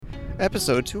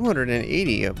Episode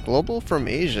 280 of Global from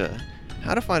Asia.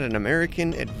 How to find an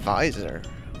American advisor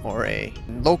or a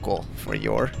local for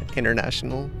your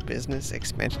international business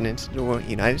expansion into the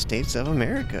United States of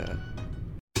America.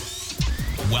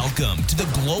 Welcome to the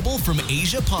Global from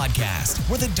Asia podcast,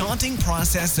 where the daunting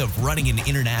process of running an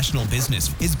international business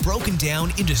is broken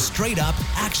down into straight-up,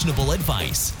 actionable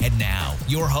advice. And now,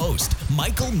 your host,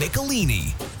 Michael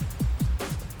Michelini.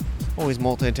 Always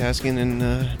multitasking in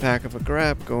the back of a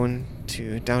Grab, going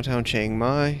to downtown Chiang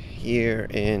Mai here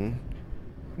in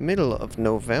middle of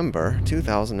November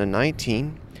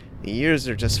 2019. The years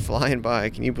are just flying by.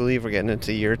 Can you believe we're getting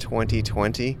into year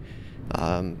 2020?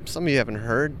 Some of you haven't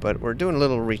heard, but we're doing a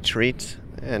little retreat,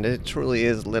 and it truly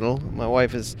is little. My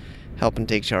wife is helping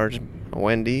take charge,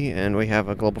 Wendy, and we have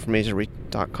a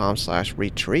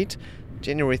globalfromasia.com/retreat,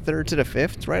 January 3rd to the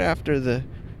 5th, right after the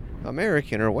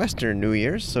American or Western New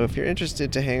Year's. So if you're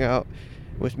interested to hang out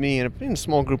with me in a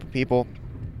small group of people,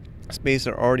 spaces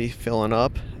are already filling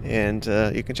up, and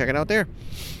you can check it out there.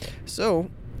 So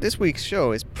this week's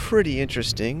show is pretty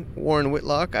interesting. Warren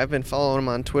Whitlock, I've been following him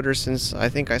on Twitter since I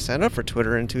think I signed up for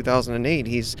Twitter in 2008.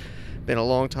 He's been a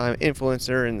long-time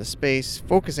influencer in the space,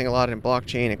 focusing a lot in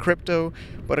blockchain and crypto,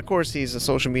 but of course he's a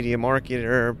social media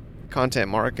marketer,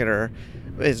 content marketer,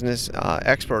 business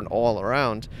expert all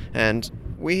around. And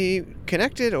we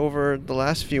connected over the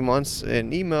last few months in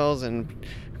emails, and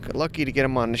lucky to get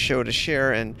him on the show to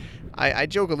share. And I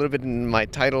joke a little bit in my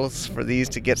titles for these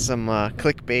to get some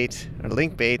clickbait or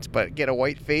link bait, but get a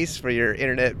white face for your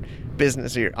internet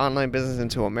business or your online business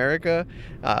into America,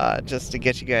 just to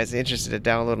get you guys interested to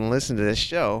download and listen to this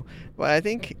show. But I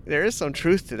think there is some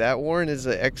truth to that. Warren is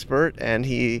an expert, and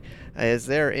he is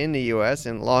there in the U.S.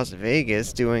 in Las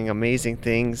Vegas doing amazing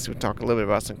things. We talk a little bit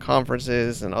about some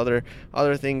conferences and other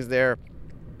things there.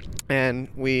 And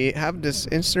we have this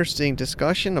interesting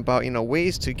discussion about,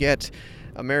 ways to get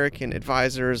American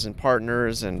advisors and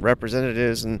partners and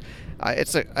representatives, and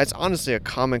it's honestly a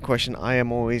common question I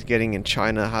am always getting in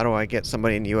China. How do I get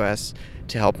somebody in the U.S.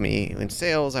 to help me in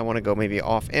sales? I want to go maybe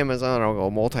off Amazon, or I'll go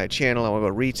multi-channel, I want to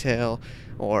go retail,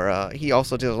 or he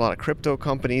also deals with a lot of crypto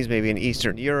companies, maybe in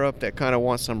Eastern Europe, that kind of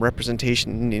want some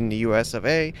representation in the U.S. of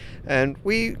A. And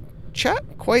we chat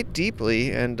quite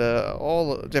deeply, and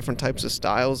all different types of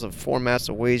styles of formats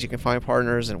of ways you can find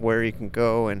partners and where you can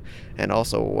go, and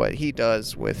also what he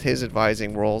does with his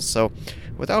advising roles. So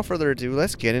without further ado,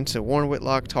 let's get into Warren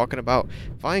Whitlock talking about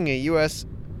finding a U.S.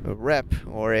 rep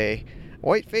or a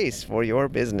white face for your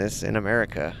business in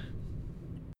America.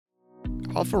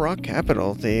 Alpha Rock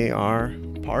Capital, they are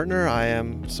partner. I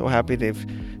am so happy they've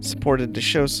supported the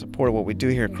show, supported what we do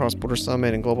here at Cross Border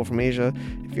Summit and Global from Asia.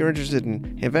 If you're interested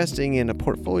in investing in a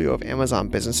portfolio of Amazon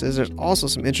businesses, there's also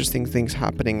some interesting things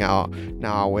happening out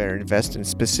now where invest in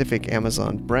specific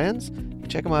Amazon brands.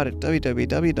 Check them out at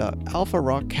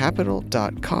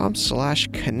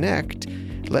www.alpharockcapital.com/connect.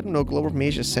 Let them know Global from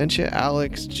Asia sent you.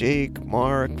 Alex, Jake,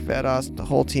 Mark, Vedas, the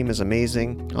whole team is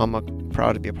amazing. I'm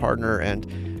proud to be a partner and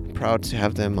proud to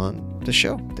have them on the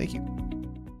show. Thank you.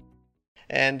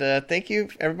 And thank you,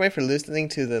 everybody, for listening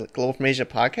to the Global from Asia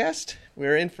podcast.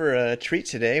 We're in for a treat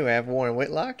today. We have Warren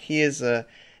Whitlock. He is an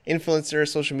influencer,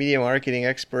 social media marketing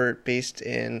expert based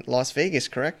in Las Vegas,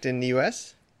 correct, in the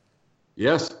U.S.?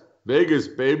 Yes, Vegas,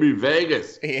 baby,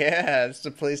 Vegas. Yeah, it's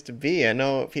the place to be. I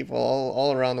know people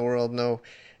all around the world know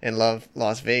and love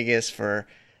Las Vegas for,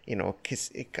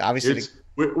 obviously.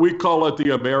 We call it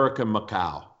the American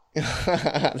Macau.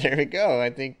 There we go.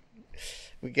 I think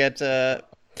we get...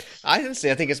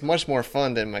 honestly, I think it's much more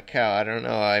fun than Macau. I don't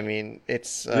know. I mean,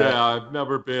 it's... Yeah, I've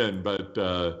never been, but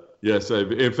yes,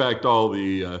 in fact, all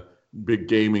the big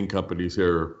gaming companies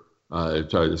here.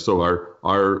 So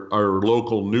our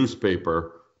local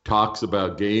newspaper talks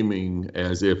about gaming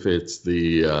as if it's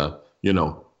the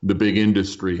big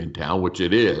industry in town, which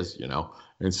it is,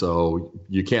 and so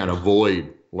you can't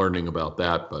avoid learning about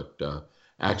that, but.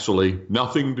 Actually,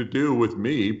 nothing to do with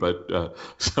me, but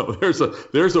so there's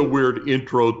a weird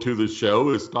intro to the show,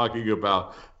 is talking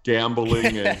about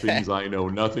gambling and things I know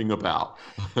nothing about.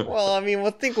 Well, I mean,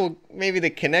 maybe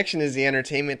the connection is the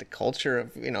entertainment, the culture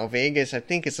of Vegas. I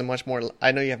think it's a much more.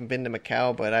 I know you haven't been to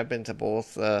Macau, but I've been to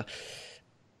both,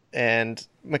 and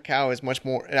Macau is much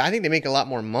more. I think they make a lot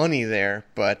more money there,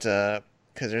 but.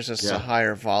 Because there's just a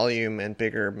higher volume and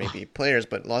bigger maybe players.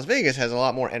 But Las Vegas has a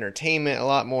lot more entertainment, a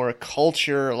lot more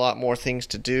culture, a lot more things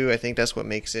to do. I think that's what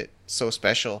makes it so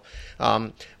special,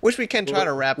 which we can try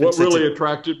to wrap into. What really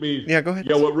attracted me? Yeah, go ahead.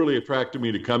 Yeah, what really attracted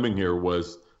me to coming here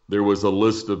was there was a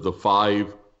list of the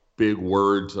 5 big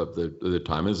words of the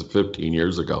time. This is 15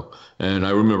 years ago. And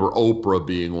I remember Oprah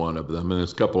being one of them. And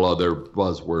there's a couple other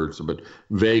buzzwords. But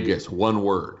Vegas, one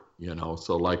word.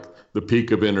 so like the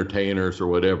peak of entertainers or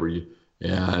whatever.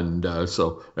 From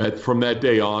that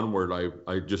day onward,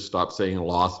 I just stopped saying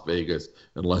Las Vegas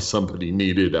unless somebody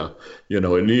needed it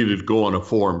needed to go on a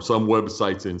form. Some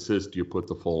websites insist you put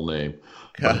the full name.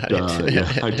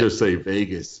 I just say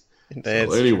Vegas.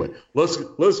 So anyway, let's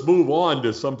move on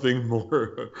to something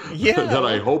more that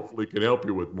I hopefully can help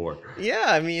you with more. Yeah,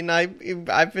 I mean,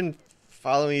 I've been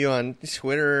following you on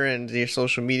Twitter and your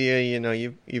social media.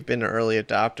 You've been an early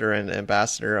adopter and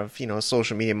ambassador of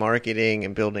social media marketing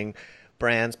and building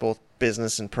brands, both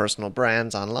business and personal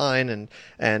brands online,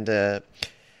 and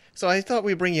so I thought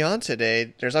we'd bring you on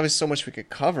today. There's obviously so much we could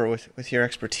cover with your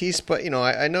expertise, but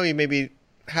I know you maybe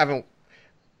haven't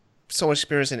so much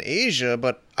experience in Asia,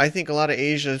 but I think a lot of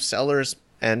Asia sellers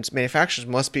and manufacturers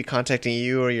must be contacting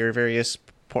you or your various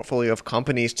portfolio of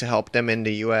companies to help them in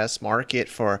the US market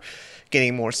for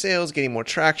getting more sales, getting more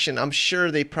traction. I'm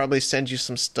sure they probably send you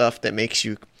some stuff that makes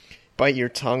you bite your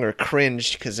tongue or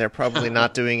cringe because they're probably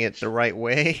not doing it the right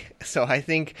way. So I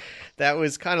think that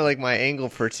was kind of like my angle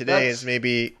for today, is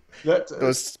maybe those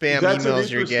spam emails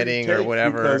you're getting or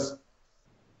whatever.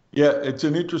 It's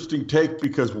an interesting take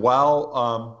because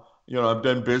while I've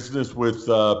done business with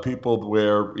people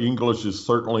where English is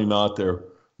certainly not their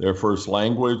first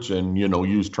language, and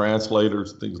use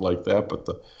translators, things like that.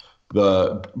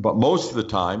 But most of the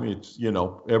time, it's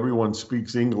everyone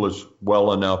speaks English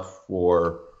well enough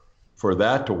for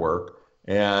that to work.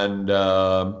 And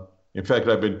in fact,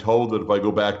 I've been told that if I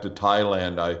go back to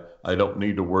Thailand, I don't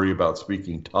need to worry about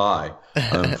speaking Thai.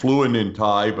 I'm fluent in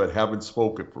Thai, but haven't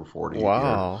spoken for 40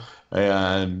 years.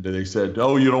 And they said,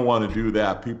 "Oh, you don't want to do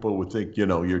that. People would think,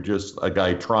 you're just a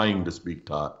guy trying to speak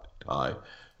Thai."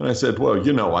 And I said, "Well,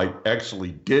 I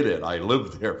actually did it. I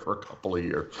lived there for a couple of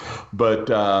years, but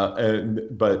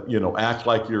act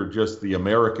like you're just the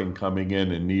American coming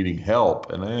in and needing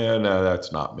help, and no,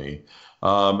 that's not me."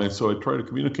 And so I try to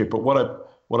communicate. But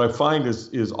what I find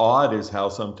is odd is how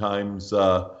sometimes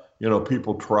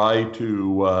people try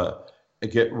to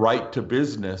get right to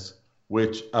business,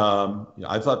 which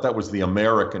I thought that was the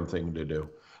American thing to do.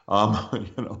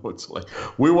 It's like,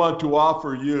 we want to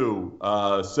offer you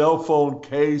a cell phone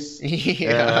case, and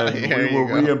we will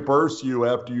reimburse you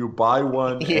after you buy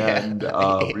one and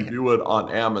review it on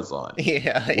Amazon.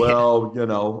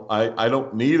 Well, I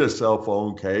don't need a cell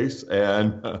phone case,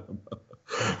 and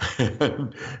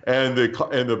and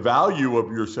the value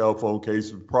of your cell phone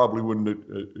case probably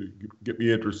wouldn't get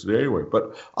me interested anyway.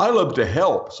 But I love to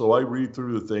help, so I read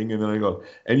through the thing, and then I go,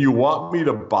 "And you want me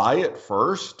to buy it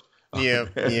first?" Yeah.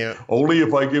 Only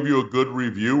if I give you a good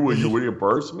review will you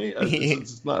reimburse me?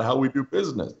 It's not how we do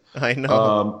business. I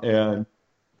know.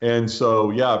 And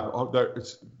so,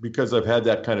 it's because I've had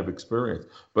that kind of experience.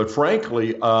 But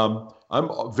frankly, I'm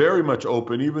very much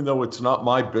open, even though it's not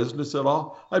my business at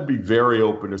all. I'd be very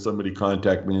open if somebody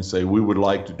contact me and say, "We would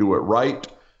like to do it right."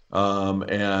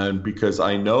 And because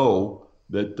I know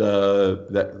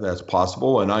that's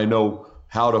possible, and I know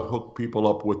how to hook people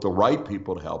up with the right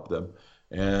people to help them.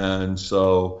 And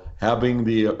so having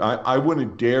I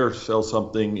wouldn't dare sell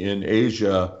something in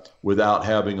Asia without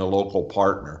having a local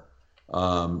partner.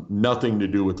 Nothing to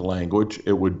do with the language.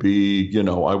 It would be,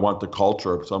 I want the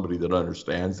culture of somebody that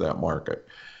understands that market.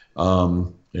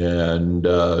 And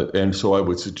so I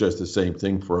would suggest the same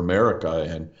thing for America.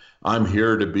 And I'm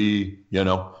here to be,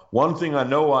 one thing I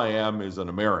know I am is an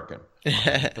American.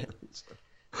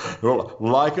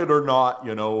 Like it or not,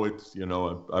 it's,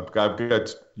 I've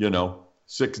got,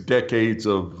 6 decades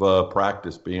of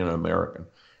practice being an American.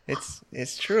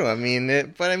 It's true. I mean,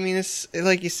 it's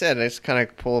like you said. It's kind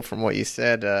of pulled from what you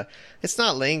said. It's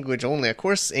not language only. Of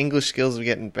course, English skills are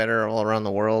getting better all around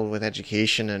the world with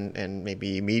education and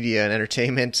maybe media and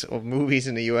entertainment or movies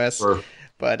in the U.S. Sure.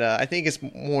 But I think it's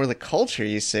more the culture,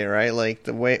 you say, right? Like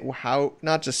the way how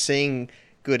not just saying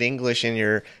good English in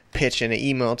your pitch in an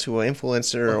email to an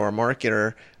influencer or a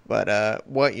marketer, but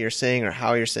what you're saying or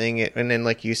how you're saying it. And then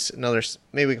like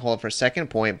maybe we can hold it for a second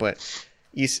point, but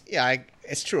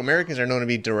it's true. Americans are known to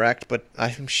be direct, but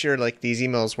I'm sure like these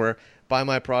emails where buy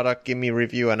my product, give me a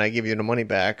review, and I give you the money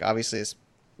back. Obviously, it's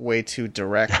way too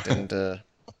direct, and they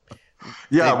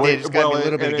just got to be a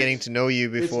little bit of getting to know you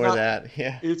before that.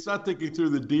 Yeah, it's not thinking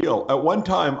through the deal. At one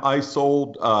time, I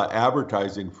sold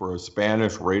advertising for a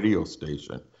Spanish radio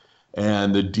station,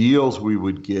 and the deals we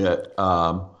would get,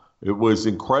 it was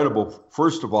incredible.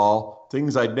 First of all,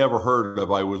 things I'd never heard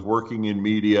of. I was working in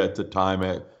media at the time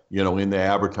in the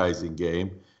advertising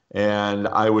game. And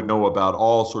I would know about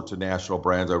all sorts of national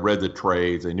brands. I read the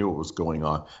trades. I knew what was going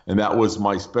on. And that was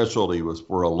my specialty, was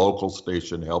for a local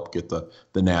station to help get the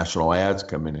national ads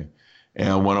coming in.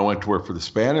 And when I went to work for the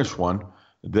Spanish one,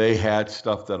 they had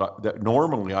stuff that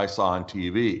normally I saw on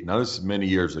TV. Now this is many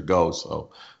years ago,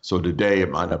 so today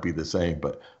it might not be the same,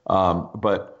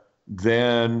 but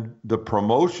then the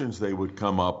promotions they would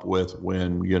come up with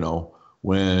when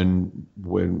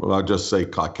I'll just say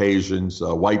Caucasians,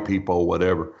 white people,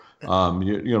 whatever,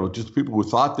 just people who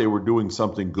thought they were doing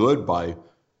something good by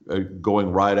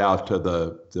going right out to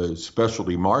the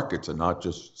specialty markets and not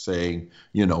just saying,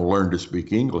 learn to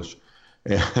speak English.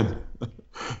 And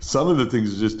some of the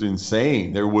things are just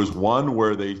insane. There was one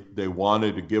where they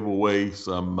wanted to give away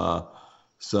some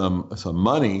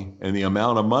money, and the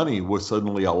amount of money was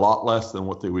suddenly a lot less than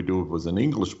what they would do if it was an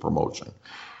English promotion.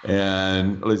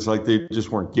 And it's like they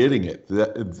just weren't getting it.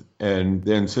 And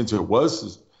then since it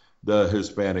was the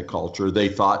Hispanic culture, they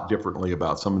thought differently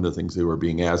about some of the things they were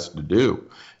being asked to do.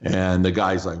 And the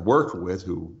guys I worked with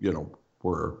who,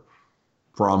 were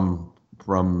from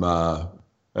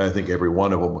I think every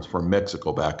one of them was from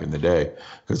Mexico back in the day,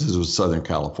 because this was Southern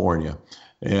California.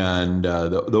 And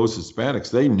those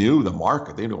Hispanics, they knew the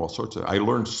market. They knew all sorts of. I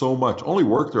learned so much. Only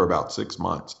worked there about 6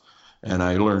 months, and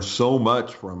I learned so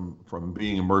much from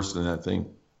being immersed in that thing,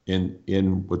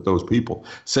 in with those people.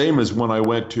 Same as when I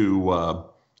went to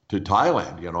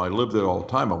Thailand. I lived there all the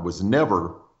time. I was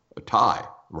never a Thai.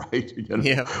 Right?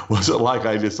 Yeah. Wasn't like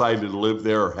I decided to live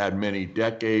there or had many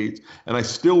decades, and I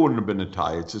still wouldn't have been a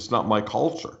Thai. It's just not my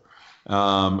culture.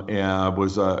 And I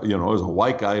was I was a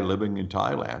white guy living in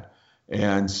Thailand,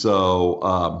 and so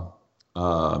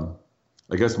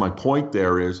I guess my point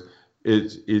there is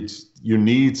it's you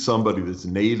need somebody that's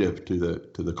native to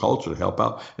the culture to help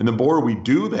out, and the more we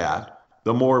do that,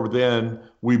 the more then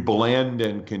we blend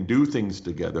and can do things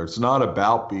together. It's not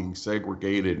about being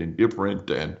segregated and different,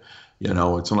 and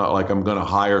it's not like I'm going to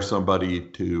hire somebody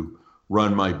to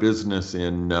run my business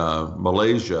in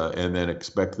Malaysia and then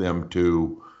expect them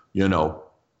to,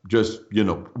 just,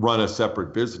 run a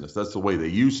separate business. That's the way they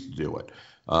used to do it.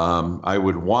 I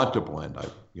would want to blend. I,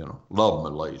 love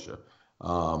Malaysia.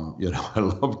 I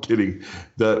love getting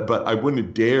but I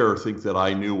wouldn't dare think that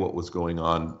I knew what was going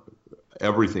on,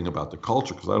 everything about the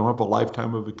culture, because I don't have a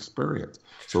lifetime of experience.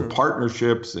 So True.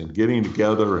 partnerships and getting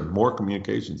together and more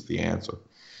communication is the answer.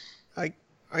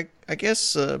 I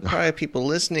guess probably people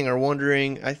listening are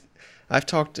wondering. I've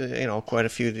talked to quite a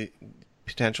few of the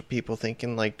potential people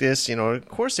thinking like this. Of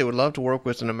course they would love to work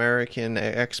with an American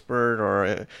expert or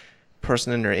a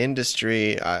person in their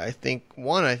industry. I think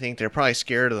they're probably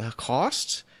scared of the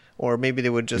cost, or maybe they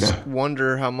would just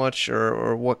wonder how much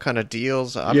or what kind of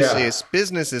deals. Obviously, This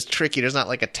business is tricky. There's not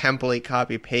like a template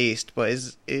copy paste, but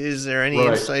is there any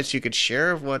insights you could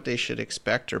share of what they should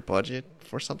expect or budget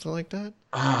for something like that?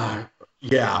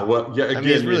 Yeah, well, yeah. Again, I mean,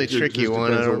 it's really tricky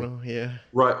one. I don't know. Yeah.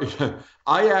 Right.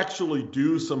 I actually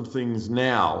do some things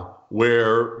now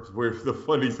where the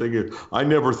funny thing is, I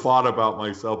never thought about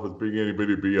myself as being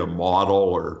anybody to be a model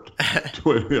or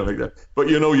do anything like that. But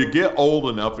you get old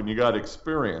enough and you got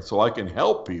experience, so I can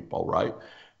help people, right?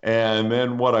 And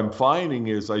then what I'm finding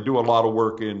is I do a lot of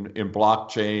work in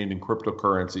blockchain and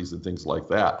cryptocurrencies and things like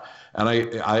that. And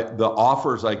the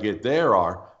offers I get there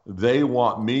are, they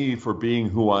want me for being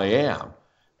who I am,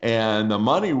 and the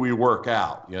money we work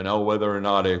out, whether or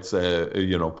not it's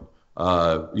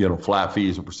flat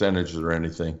fees or percentages or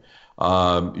anything,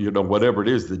 whatever it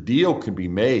is, the deal can be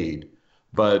made.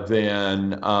 But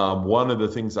then one of the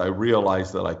things I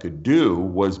realized that I could do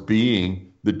was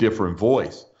being the different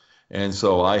voice. And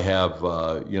so I have,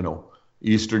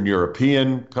 Eastern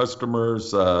European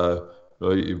customers,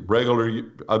 regular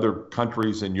other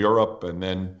countries in Europe, and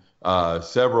then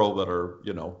several that are,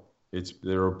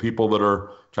 there are people that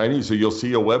are Chinese. So you'll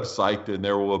see a website and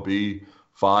there will be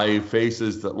 5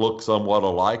 faces that look somewhat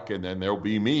alike, and then there'll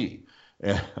be me.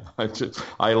 And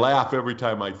I laugh every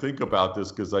time I think about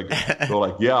this, because I go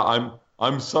like, yeah,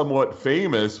 I'm somewhat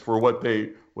famous for what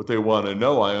they want to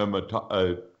know. I am a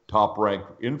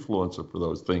top-ranked influencer for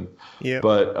those things. Yeah.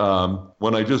 But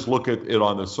when I just look at it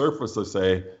on the surface, I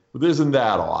say, well, isn't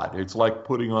that odd? It's like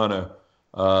putting on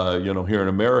here in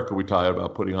America, we talk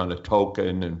about putting on a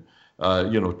token, and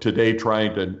today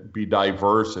trying to be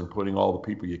diverse and putting all the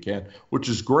people you can, which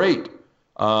is great.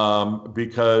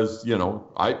 Because,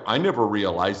 I never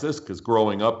realized this, because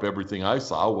growing up, everything I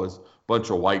saw was a bunch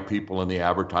of white people in the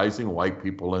advertising, white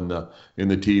people in the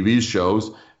TV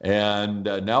shows. And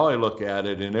now I look at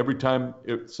it, and every time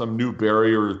some new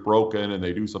barrier is broken and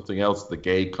they do something else, the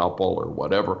gay couple or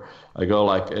whatever, I go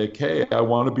like, okay, I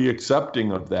want to be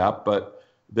accepting of that. But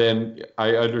then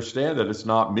I understand that it's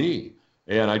not me.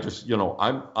 And I just,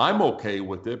 I'm okay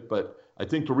with it. But I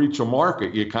think to reach a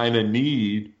market, you kind of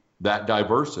need that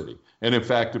diversity. And in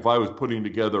fact, if I was putting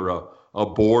together a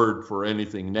board for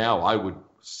anything now, I would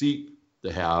seek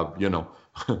to have,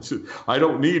 I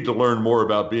don't need to learn more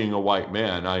about being a white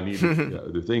man. I need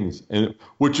the things, and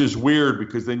which is weird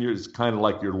because then it's kind of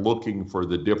like you're looking for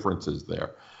the differences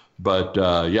there. But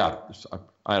yeah,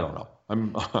 I don't know.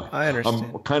 I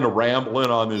understand. I'm kind of rambling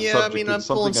on this subject. I mean, I'm it's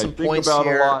pulling something some I think points about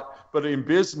here. a lot. But in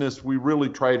business, we really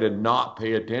try to not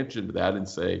pay attention to that and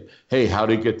say, hey, how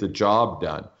to get the job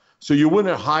done. So you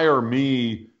wouldn't hire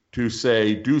me to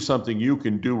say, do something you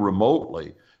can do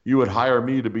remotely. You would hire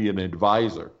me to be an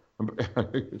advisor.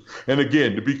 And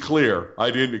again, to be clear, I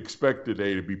didn't expect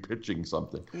today to be pitching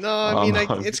something. No, I mean,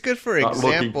 it's good for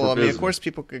example. I mean, business. Of course,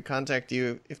 people could contact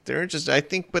you if they're interested. I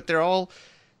think, but there are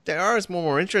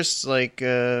more interests like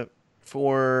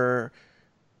for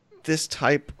this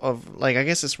type of I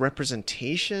guess it's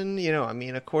representation. I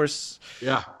mean, of course.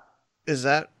 Yeah. Is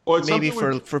that Well, maybe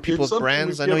for people's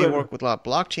brands? I know you work with a lot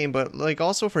of blockchain, but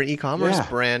also for an e-commerce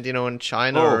brand, in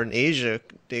China or in Asia,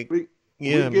 we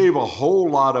gave a whole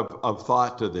lot of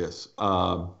thought to this.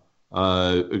 A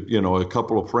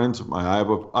couple of friends of mine.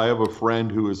 I have a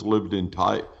friend who has lived in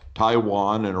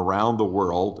Taiwan and around the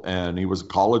world, and he was a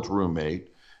college roommate.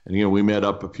 And we met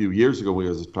up a few years ago.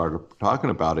 We started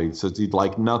talking about it. He says he'd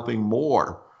like nothing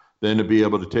more than to be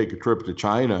able to take a trip to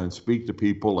China and speak to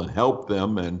people and help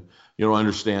them and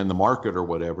understand the market or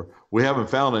whatever. We haven't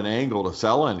found an angle to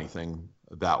sell anything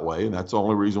that way, and that's the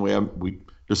only reason we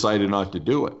decided not to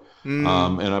do it. And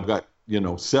I've got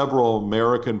several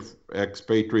American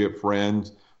expatriate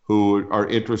friends who are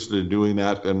interested in doing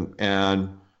that,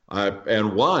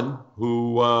 and one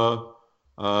who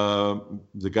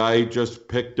the guy just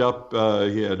picked up.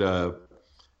 He had a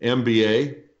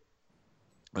MBA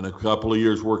and a couple of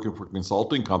years working for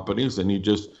consulting companies, and he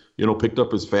just picked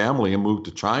up his family and moved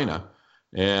to China,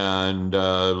 and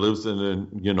lives in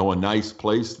a nice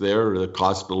place there. The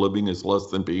cost of living is less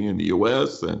than being in the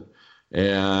U.S.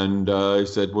 And I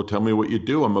said, well, tell me what you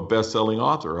do. I'm a best-selling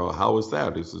author. Oh, how is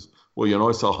that? He says, well,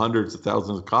 I sell hundreds of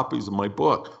thousands of copies of my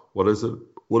book. What is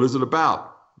it about?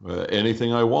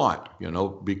 Anything I want,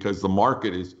 because the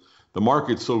market's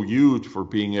so huge for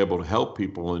being able to help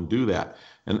people and do that.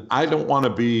 And I don't want to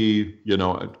be,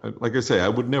 like I say, I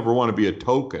would never want to be a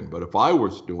token, but if I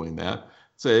was doing that,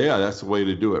 say, yeah, that's the way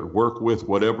to do it. Work with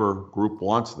whatever group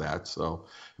wants that. So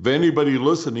if anybody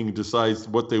listening decides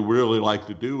what they really like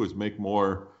to do is make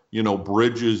more,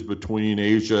 bridges between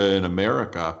Asia and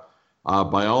America,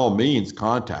 by all means,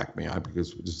 contact me,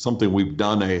 because it's something we've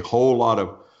done a whole lot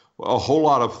of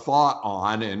thought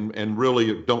on, and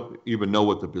really don't even know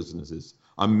what the business is.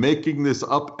 I'm making this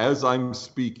up as I'm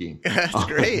speaking. That's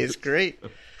great. It's great.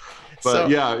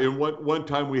 But yeah, in one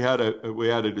time we had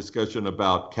a discussion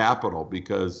about capital,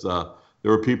 because there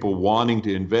were people wanting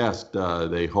to invest.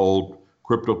 They hold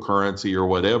cryptocurrency or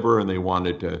whatever, and they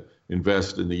wanted to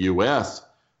invest in the U.S.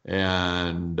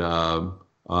 And and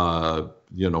I've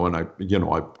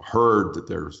heard that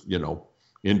there's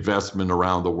investment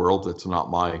around the world. That's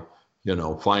not my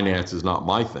finance is not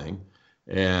my thing.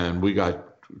 And we got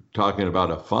talking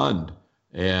about a fund,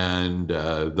 and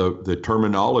the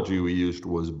terminology we used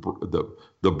was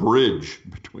the bridge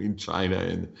between China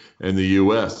and the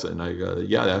U.S. And I go,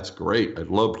 yeah, that's great. I'd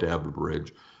love to have a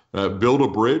bridge. Build a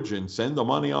bridge and send the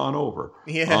money on over.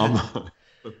 Yeah.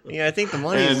 Yeah, I think the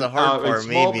money is the hard part,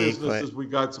 small maybe. Businesses, we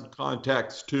got some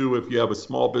contacts too. If you have a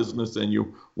small business and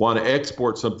you want to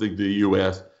export something to the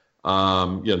U.S.,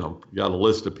 you got a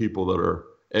list of people that are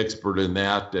expert in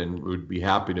that, and would be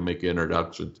happy to make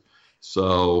introductions.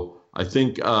 So I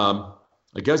think, I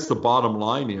guess the bottom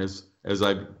line is, as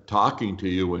I'm talking to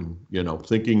you and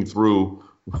thinking through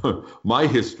my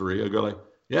history, I go like,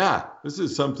 yeah, this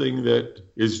is something that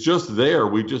is just there.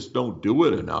 We just don't do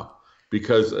it enough.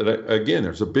 Because, again,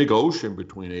 there's a big ocean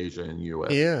between Asia and the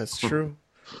U.S. Yeah, it's true.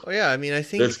 Oh, yeah, I mean, I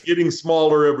think... It's getting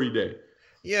smaller every day.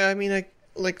 Yeah, I mean,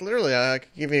 literally, I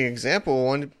could give you an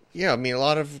example. A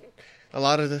lot of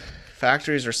the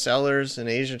factories or sellers in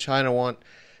Asia and China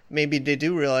maybe they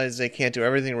do realize they can't do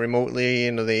everything remotely,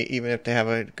 they even if they have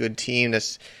a good team.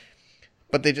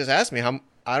 But they just ask me, I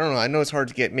don't know, I know it's hard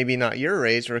to get, maybe not your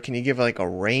raise, or can you give a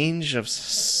range of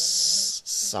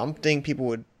something people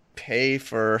would pay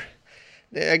for...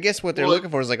 I guess what they're looking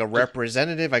for is a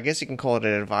representative. I guess you can call it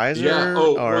an advisor,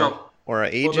 or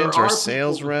an agent, or a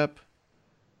sales rep.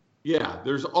 Yeah,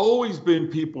 there's always been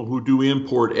people who do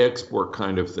import-export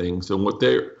kind of things, and what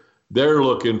they're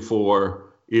looking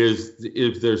for is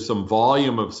if there's some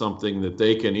volume of something that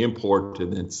they can import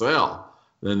and then sell,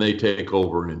 then they take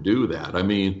over and do that. I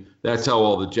mean, that's how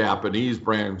all the Japanese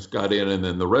brands got in, and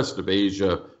then the rest of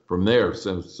Asia from there.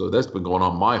 So that's been going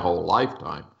on my whole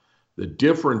lifetime. The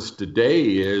difference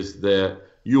today is that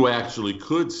you actually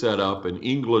could set up an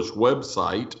English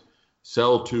website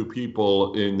sell to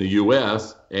people in the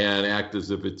U.S. and act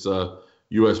as if it's a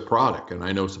U.S. product. And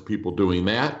I know some people doing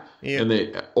that.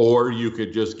 Yeah. Or you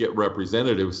could just get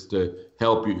representatives to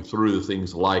help you through the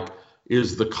things like,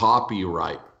 is the copy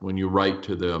right when you write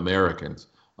to the Americans,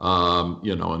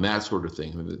 and that sort of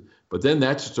thing. But then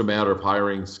that's just a matter of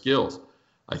hiring skills.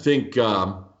 I think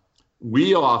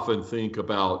we often think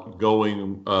about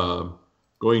going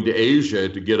to Asia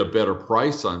to get a better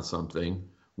price on something.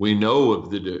 We know of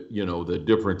the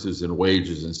differences in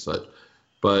wages and such,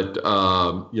 but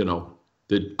I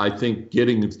think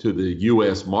getting to the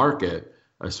U.S. market,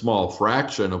 a small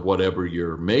fraction of whatever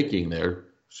you're making there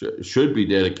should be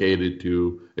dedicated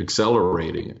to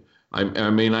accelerating it. I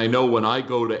mean, I know when I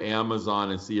go to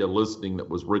Amazon and see a listing that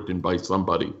was written by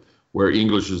somebody where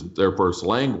English is their first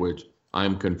language,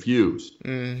 I'm confused.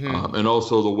 Mm-hmm. And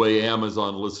also the way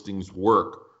Amazon listings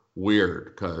work,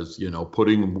 weird, because,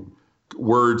 putting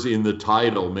words in the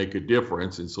title make a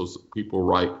difference. And so people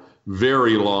write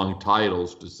very long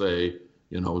titles to say,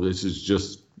 this is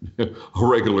just a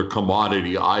regular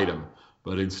commodity item,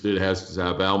 but instead it has to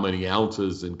have how many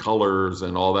ounces and colors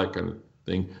and all that kind of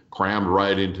thing crammed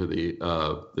right into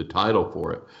the title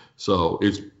for it. So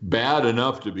it's bad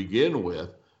enough to begin with,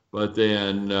 but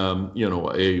then a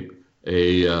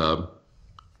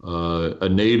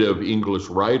native English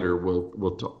writer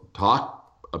will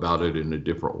talk about it in a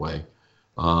different way,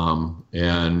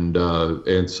 and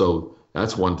so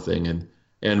that's one thing.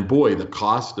 And boy, the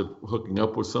cost of hooking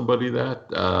up with somebody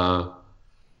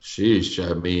sheesh.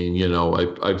 I mean,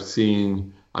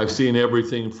 I've seen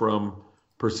everything from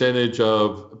percentage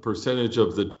of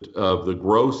the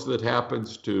gross that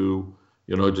happens to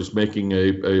just making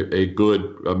a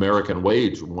good American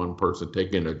wage from one person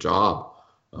taking a job.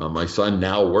 My son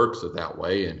now works it that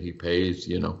way, and he pays,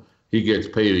 he gets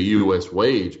paid a U.S.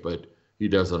 wage, but he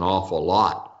does an awful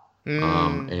lot.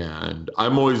 And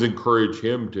I'm always encourage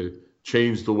him to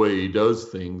change the way he does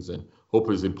things, and hope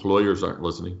his employers aren't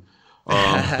listening. But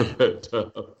I've met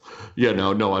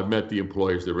the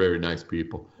employers; they're very nice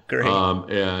people. Great.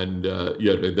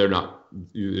 They're not,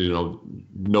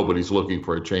 nobody's looking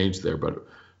for a change there.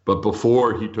 But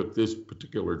before he took this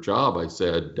particular job, I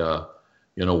said,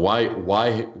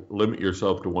 why limit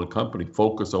yourself to one company?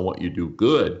 Focus on what you do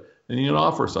good, and you can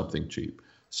offer something cheap.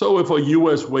 So if a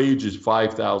U.S. wage is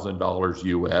 $5,000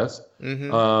 U.S.,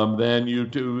 mm-hmm. Then you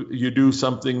do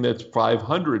something that's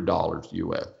 $500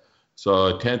 U.S.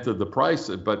 So a tenth of the price,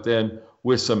 but then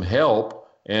with some help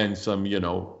and some,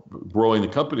 growing the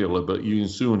company a little bit, you can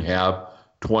soon have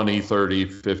 20, 30,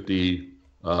 50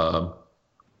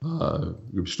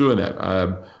 groups doing that.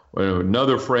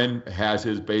 Another friend has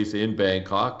his base in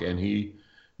Bangkok, and he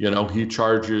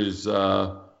charges,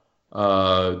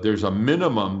 there's a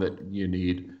minimum that you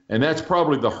need. And that's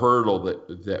probably the hurdle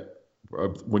that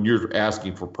when you're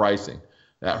asking for pricing,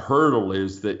 that hurdle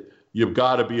is that you've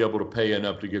got to be able to pay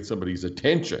enough to get somebody's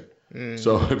attention. Mm.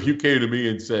 So if you came to me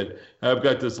and said, I've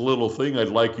got this little thing I'd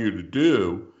like you to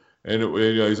do, and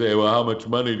I say, well, how much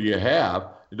money do you have?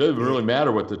 It doesn't really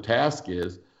matter what the task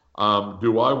is.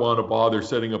 Do I want to bother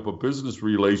setting up a business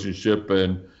relationship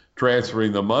and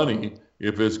transferring the money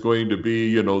if it's going to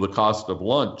be, the cost of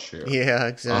lunch here? Yeah,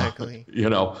 exactly.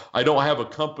 I don't have a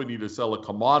company to sell a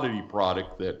commodity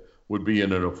product that would be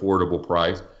in an affordable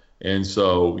price. And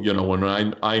so,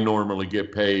 when I normally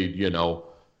get paid,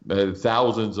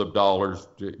 thousands of dollars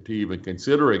to even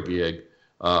consider a gig,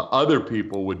 other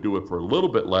people would do it for a little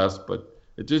bit less, but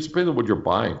it just depends on what you're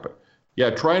buying. But yeah,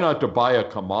 try not to buy a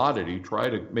commodity, try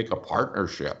to make a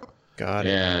partnership. Got it.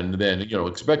 And then,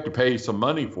 expect to pay some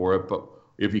money for it, but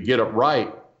if you get it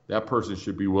right, that person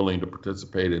should be willing to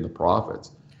participate in the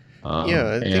profits.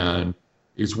 And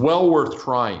it's well worth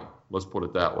trying. Let's put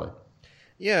it that way.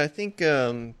 Yeah, I think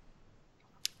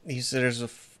he said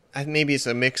maybe it's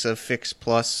a mix of fixed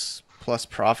plus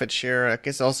profit share. I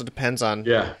guess it also depends on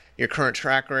your current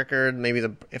track record. Maybe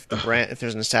if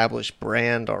there's an established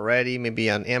brand already,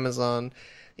 maybe on Amazon.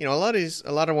 A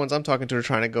lot of ones I'm talking to are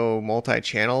trying to go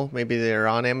multi-channel. Maybe they're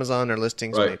on Amazon, their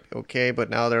listings might be okay, but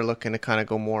now they're looking to kind of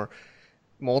go more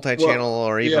multi-channel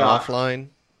or even offline.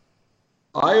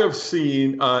 I have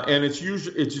seen, and it's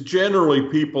generally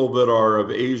people that are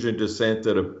of Asian descent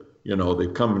that have,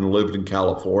 they've come and lived in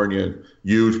California,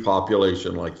 huge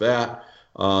population like that.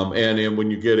 And then when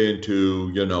you get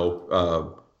into,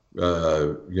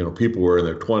 people who are in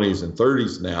their 20s and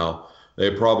 30s now, they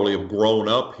probably have grown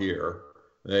up here.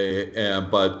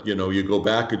 But you go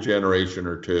back a generation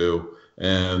or two,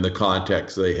 and the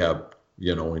contacts they have,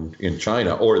 in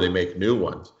China, or they make new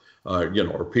ones,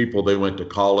 or people they went to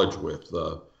college with,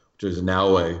 which is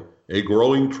now a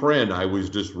growing trend. I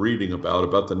was just reading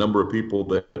about the number of people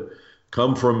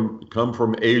come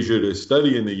from Asia to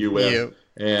study in the U.S. Yep,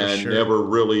 for and sure. never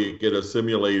really get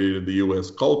assimilated in the U.S.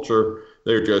 culture.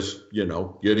 They're just,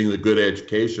 getting the good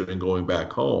education and going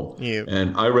back home. Yep.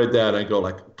 And I read that and I go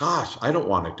like, gosh, I don't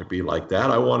want it to be like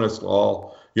that. I want us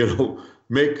all,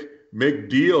 make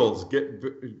deals,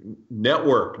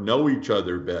 network, know each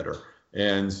other better.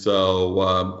 And so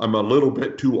I'm a little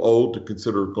bit too old to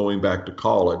consider going back to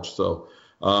college. So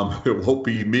it won't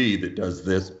be me that does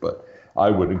this, but I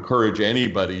would encourage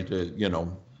anybody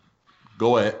to,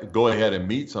 go ahead and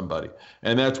meet somebody.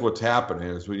 And that's what's happening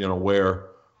is,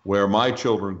 where my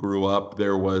children grew up,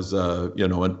 there was,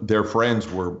 and their friends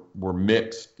were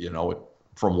mixed,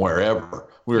 from wherever.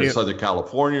 We were in Southern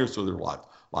California, so there were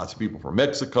lots of people from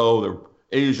Mexico. There were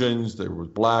Asians, there was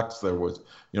blacks, there was,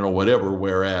 whatever.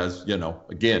 Whereas,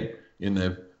 again, in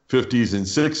the 50s and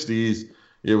 60s,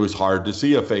 it was hard to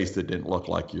see a face that didn't look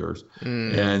like yours.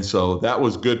 And so that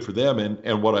was good for them.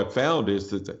 And what I found is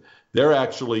that they're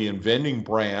actually inventing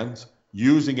brands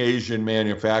using Asian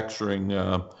manufacturing,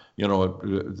 the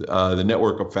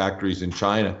network of factories in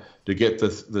China to get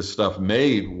this stuff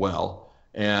made well,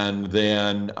 and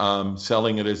then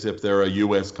selling it as if they're a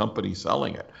U.S. company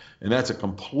selling it. And that's a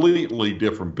completely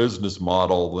different business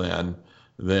model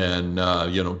than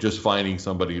just finding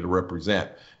somebody to represent.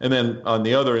 And then on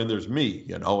the other end, there's me.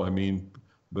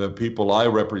 The people I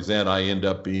represent, I end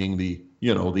up being the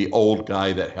old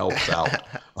guy that helps out.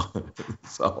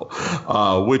 So,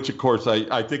 which of course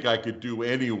I think I could do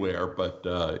anywhere, but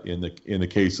in the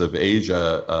case of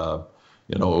Asia,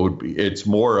 it's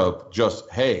more of just,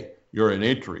 hey, you're an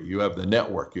entry, you have the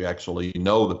network, you actually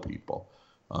know the people.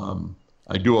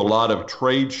 I do a lot of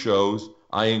trade shows.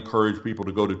 I encourage people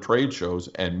to go to trade shows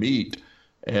and meet.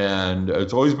 And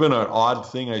it's always been an odd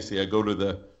thing I see. I go to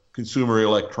the Consumer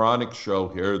Electronics Show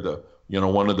here,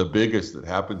 one of the biggest that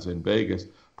happens in Vegas,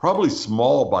 probably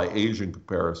small by Asian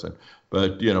comparison.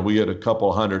 But, we had a couple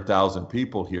 100,000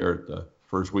 people here at the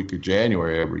first week of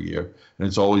January every year. And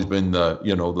it's always been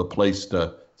the place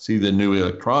to see the new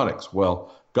electronics.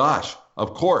 Well, gosh,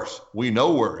 of course, we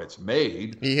know where it's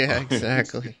made. Yeah,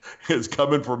 exactly. It's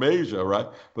coming from Asia, right?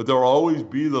 But there'll always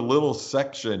be the little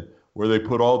section where they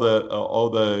put all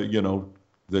the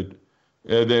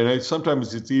and then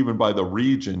sometimes it's even by the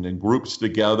region and groups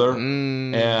together,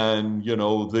 and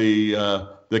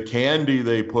the candy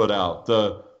they put out,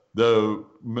 the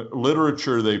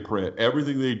literature they print,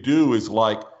 everything they do is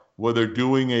like where they're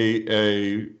doing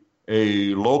a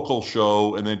local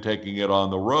show and then taking it on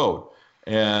the road.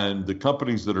 And the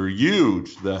companies that are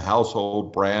huge, the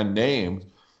household brand names,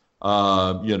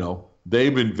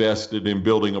 they've invested in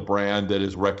building a brand that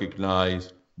is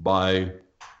recognized by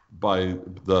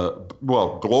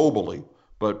globally,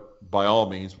 but by all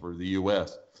means for the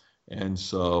U.S. And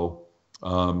so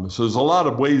there's a lot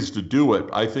of ways to do it.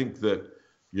 I think that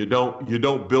you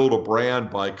don't build a brand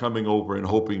by coming over and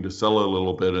hoping to sell a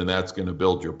little bit, and that's going to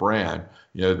build your brand.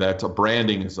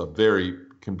 Branding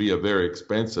can be a very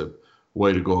expensive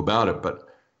way to go about it. But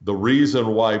the reason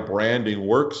why branding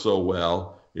works so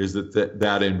well is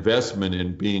that investment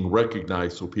in being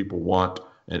recognized, so people want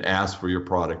and ask for your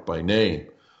product by name.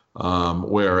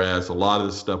 Whereas a lot of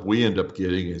the stuff we end up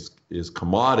getting is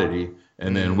commodity,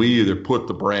 and then we either put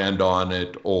the brand on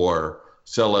it or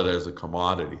sell it as a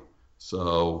commodity.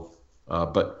 So,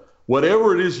 but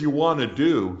whatever it is you want to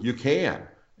do, you can.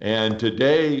 And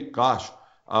today, gosh,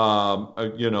 I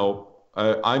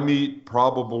meet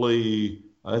probably,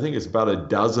 I think it's about a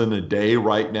dozen a day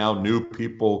right now, new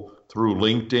people through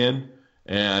LinkedIn.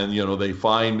 And, they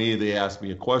find me, they ask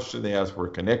me a question, they ask for a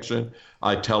connection.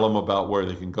 I tell them about where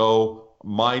they can go.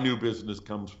 My new business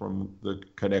comes from the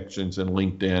connections in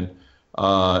LinkedIn.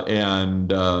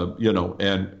 And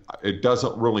it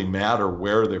doesn't really matter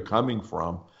where they're coming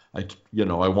from. I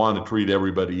want to treat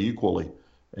everybody equally.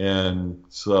 And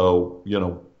so,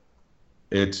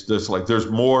 it's just like there's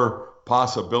more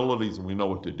possibilities and we know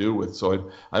what to do with.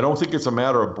 So I don't think it's a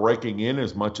matter of breaking in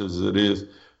as much as it is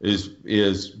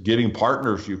getting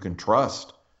partners you can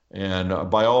trust. And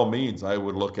by all means, I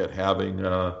would look at having,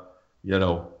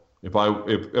 if I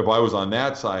was on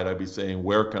that side, I'd be saying,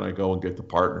 where can I go and get the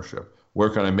partnership? Where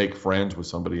can I make friends with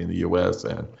somebody in the U.S.?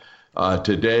 And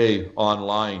today,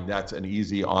 online, that's an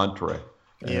easy entree.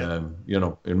 Yeah. And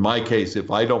in my case, if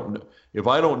I don't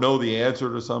know the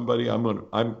answer to somebody,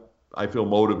 I feel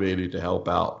motivated to help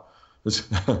out.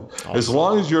 Awesome. As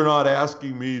long as you're not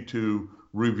asking me to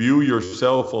review your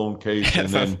cell phone case and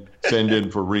then send in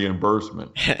for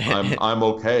reimbursement, I'm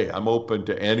okay. I'm open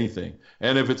to anything.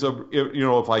 And if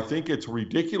if I think it's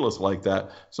ridiculous like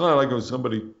that, it's not like when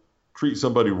somebody treats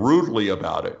somebody rudely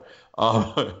about it.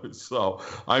 So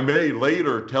I may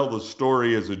later tell the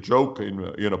story as a joke in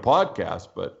a podcast,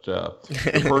 but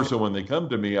the person, when they come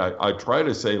to me, I try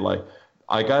to say, like,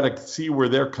 I got to see where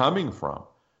they're coming from.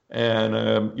 And,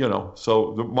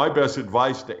 so my best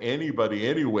advice to anybody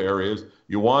anywhere is,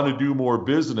 you want to do more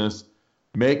business,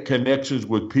 make connections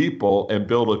with people and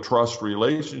build a trust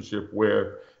relationship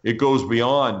where it goes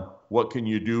beyond what can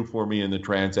you do for me in the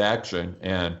transaction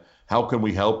and how can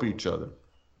we help each other.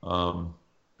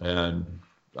 And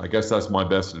I guess that's my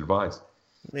best advice.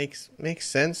 Makes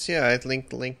sense. Yeah, I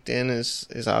think LinkedIn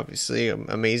is obviously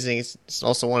amazing. It's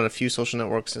also one of the few social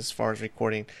networks, as far as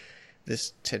recording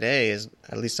this today, is,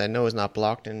 at least I know, is not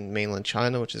blocked in mainland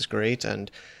China, which is great.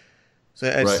 And so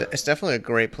it's definitely a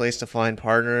great place to find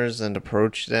partners and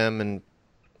approach them. And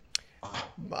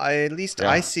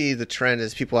I see the trend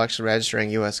as people actually registering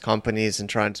U.S. companies and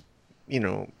trying to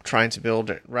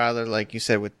build it, rather, like you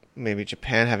said, with maybe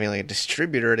Japan having like a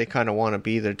distributor. They kind of want to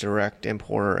be the direct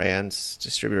importer and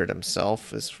distributor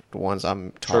themselves, is the ones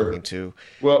I'm talking to.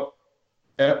 Well,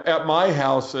 at my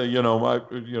house, again,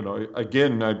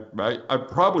 I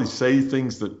probably say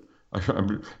things that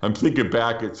I'm thinking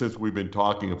back at, since we've been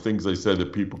talking, of things I said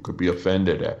that people could be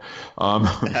offended at.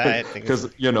 Because,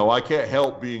 I can't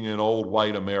help being an old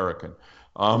white American.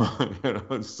 But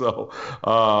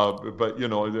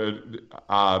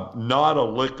not a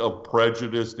lick of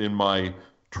prejudice in my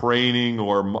training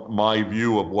or my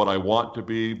view of what I want to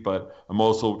be, but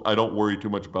I don't worry too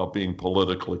much about being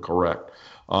politically correct.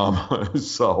 At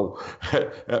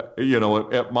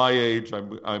my age,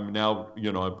 I'm now,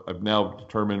 I've now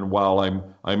determined, while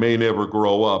I may never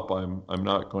grow up, I'm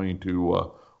not going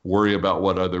to worry about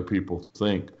what other people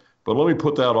think. But let me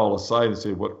put that all aside and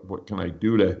say, what can I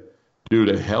do to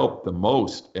help the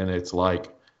most? And it's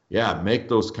like, make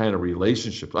those kind of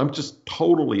relationships. I'm just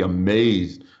totally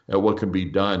amazed at what can be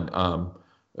done.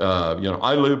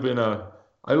 I live in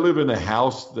a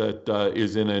house that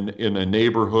is in a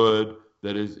neighborhood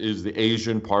that is the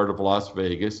Asian part of Las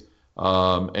Vegas.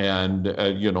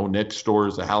 Next door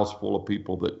is a house full of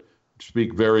people that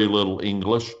speak very little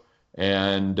English.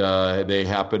 And they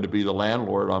happen to be the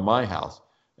landlord on my house.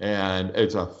 And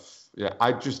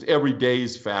every day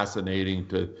is fascinating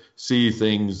to see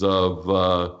things of,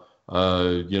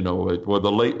 I'll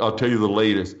tell you the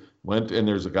latest. Went and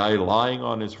there's a guy lying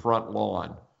on his front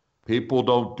lawn. People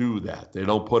don't do that. They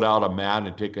don't put out a mat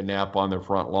and take a nap on their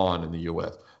front lawn in the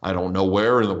U.S. I don't know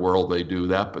where in the world they do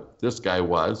that, but this guy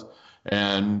was.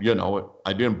 And,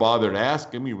 I didn't bother to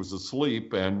ask him. He was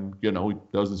asleep and, he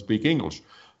doesn't speak English.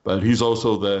 But he's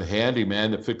also the handyman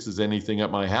that fixes anything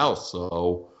at my house.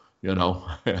 So,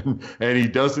 and he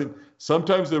doesn't,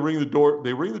 sometimes they ring the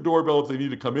doorbell if they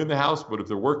need to come in the house, but if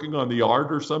they're working on the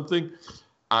yard or something,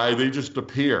 they just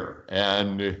appear.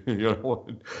 And,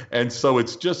 and so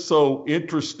it's just so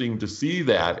interesting to see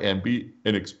that and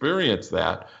experience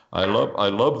that. I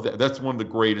love that. That's one of the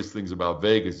greatest things about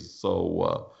Vegas.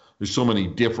 So there's so many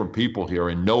different people here,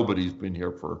 and nobody's been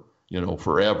here for,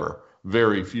 forever.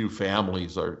 Very few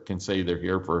families can say they're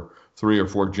here for 3 or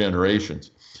 4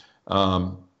 generations.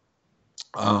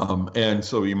 And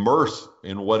so immerse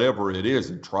in whatever it is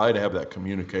and try to have that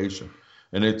communication.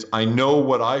 And I know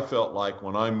what I felt like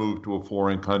when I moved to a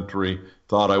foreign country,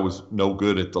 thought I was no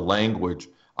good at the language.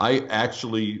 I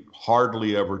actually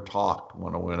hardly ever talked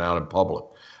when I went out in public.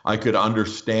 I could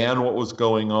understand what was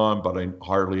going on, but I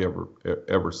hardly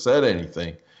ever said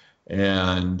anything.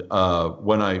 And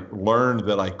when I learned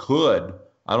that I could,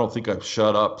 I don't think I've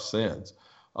shut up since.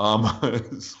 And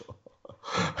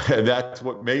that's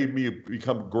what made me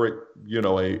become great,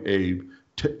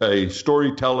 a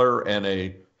storyteller and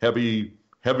a heavy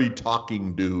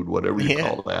talking dude, whatever you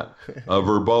call that,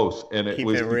 verbose. And it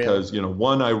was because,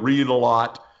 one, I read a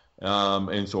lot,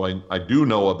 and so I do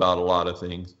know about a lot of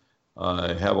things.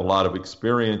 I have a lot of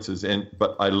experiences,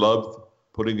 but I love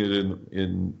putting it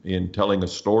in telling a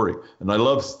story, and I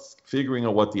love figuring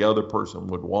out what the other person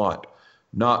would want.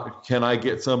 Not can I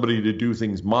get somebody to do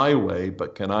things my way,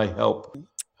 but can I help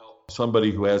somebody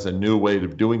who has a new way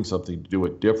of doing something to do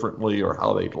it differently or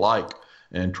how they'd like,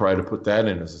 and try to put that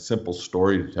in as a simple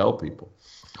story to tell people.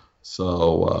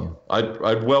 So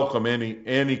I'd welcome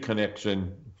any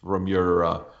connection from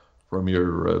your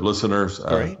listeners.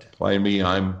 Find me.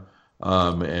 I'm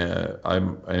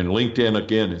and LinkedIn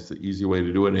again is the easy way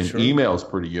to do it, and email is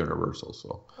pretty universal.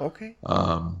 So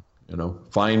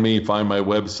find me, find my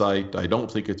website. I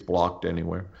don't think it's blocked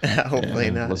anywhere. Hopefully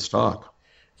not. Let's talk.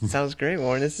 Sounds great,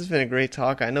 Warren. This has been a great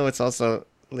talk. I know it's also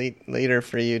later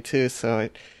for you too, so I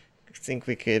think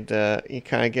we could you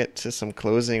kind of get to some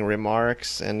closing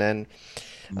remarks, and then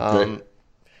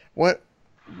what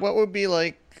would be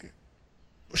like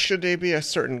Should they be a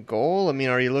certain goal? I mean,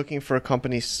 are you looking for a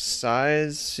company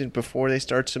size before they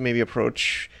start to maybe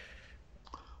approach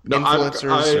No,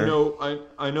 influencers? Or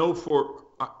I know for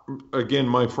again,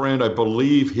 my friend, I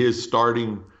believe his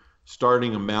starting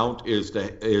amount is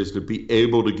to be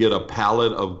able to get a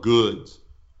pallet of goods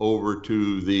over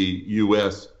to the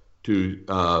U.S. to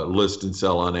list and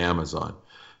sell on Amazon.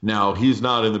 Now, he's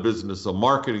not in the business of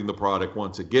marketing the product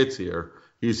once it gets here.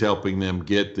 He's helping them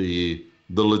get the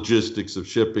logistics of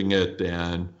shipping it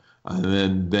and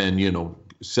then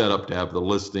set up to have the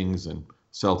listings and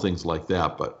sell things like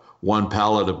that. But one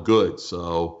pallet of goods,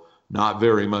 so not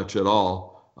very much at all.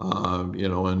 And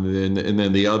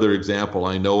then the other example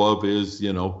I know of is,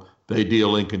 they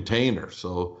deal in containers.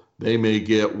 So they may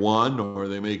get one or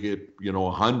they may get,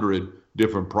 100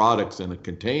 different products in a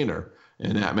container.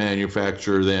 And that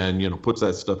manufacturer then, puts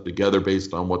that stuff together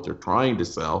based on what they're trying to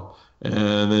sell.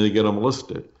 And then they get them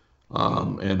listed.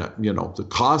 The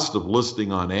cost of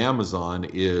listing on Amazon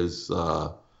is,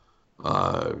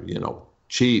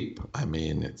 cheap. I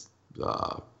mean, it's,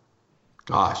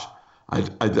 gosh.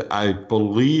 I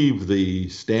believe the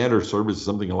standard service is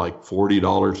something like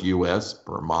 $40 US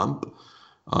per month.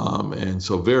 And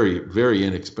so very, very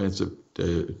inexpensive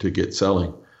to get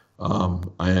selling.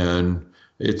 And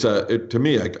to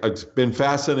me, it's been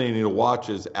fascinating to watch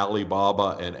as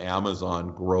Alibaba and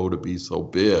Amazon grow to be so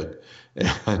big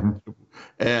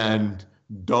and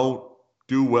don't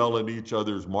do well in each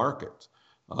other's markets.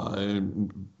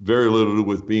 And very little to do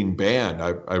with being banned.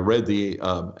 I read the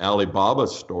Alibaba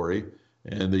story,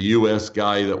 and the U.S.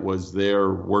 guy that was there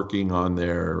working on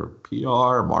their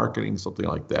PR, marketing, something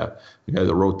like that, the guy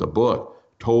that wrote the book,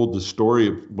 told the story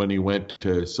of when he went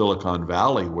to Silicon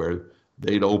Valley, where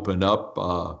they'd open up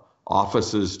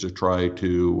offices to try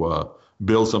to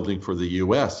build something for the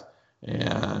U.S.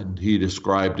 And he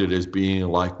described it as being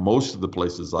like most of the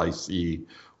places I see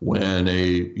when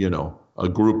a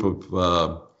group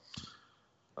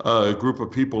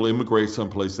of people immigrate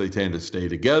someplace, they tend to stay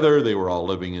together. They were all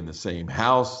living in the same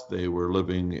house. They were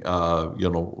living,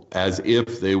 as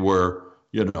if they were,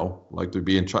 like they'd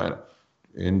be in China.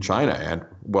 And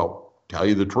well, tell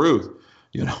you the truth,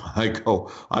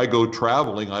 I go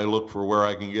traveling. I look for where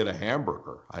I can get a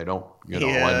hamburger. I don't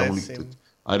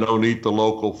eat the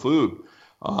local food.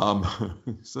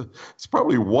 It's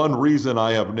probably one reason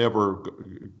I have never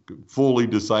fully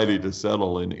decided to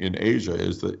settle in Asia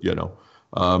is that,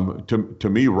 to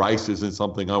me, rice isn't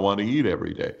something I want to eat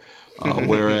every day.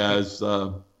 Whereas,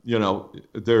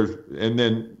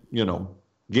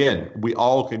 again, we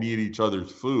all can eat each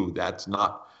other's food. That's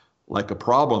not like a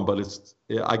problem, but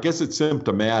I guess it's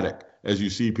symptomatic as you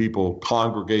see people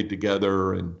congregate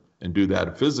together and do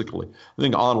that physically. I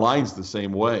think online's the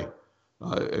same way.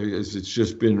 It's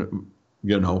just been,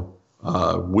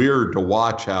 weird to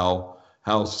watch how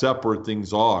separate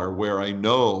things are, where I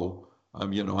know,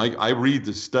 I read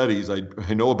the studies, I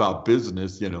know about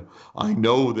business, I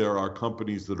know there are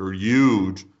companies that are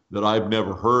huge that I've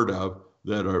never heard of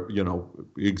that are,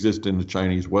 exist in the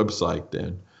Chinese website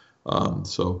then.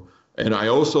 And I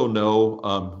also know,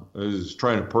 I was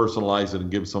trying to personalize it and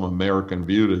give some American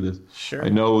view to this. Sure. I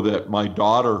know that my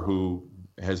daughter, who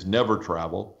has never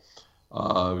traveled,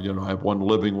 I have one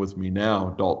living with me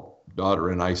now, adult daughter,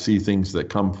 and I see things that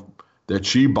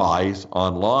she buys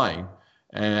online,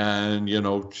 and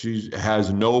she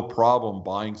has no problem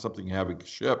buying something having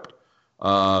shipped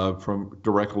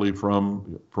directly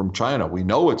from China. We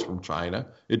know it's from China.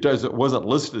 It wasn't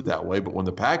listed that way, but when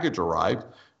the package arrived,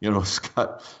 it's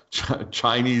got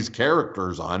Chinese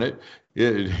characters on it,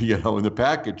 in the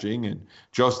packaging, and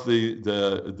just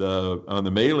the on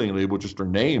the mailing label, just her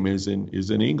name is in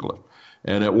English.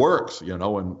 And it works,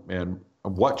 and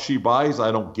what she buys,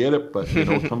 I don't get it, but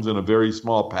it comes in a very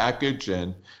small package,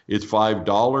 and it's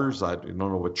 $5. I don't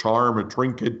know, a charm, a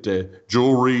trinket,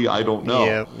 jewelry, I don't know.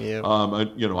 Yeah.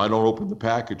 I don't open the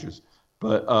packages,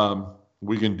 but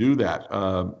we can do that,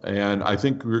 and I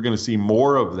think we're going to see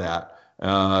more of that.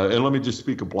 And let me just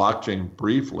speak of blockchain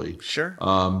briefly. Sure.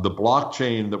 The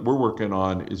blockchain that we're working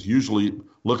on is usually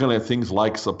looking at things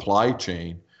like supply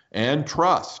chain and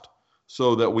trust,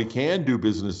 so that we can do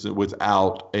business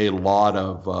without a lot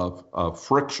of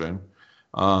friction,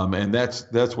 and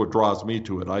that's what draws me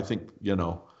to it. I think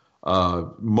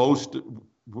most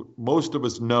of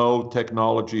us know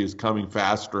technology is coming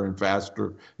faster and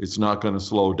faster. It's not going to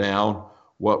slow down.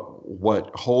 What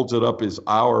holds it up is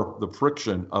the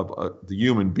friction of the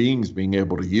human beings being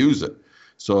able to use it.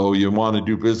 So you want to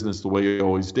do business the way you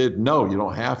always did? No, you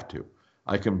don't have to.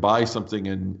 I can buy something,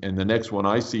 and the next one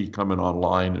I see coming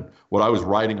online, and what I was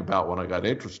writing about when I got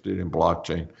interested in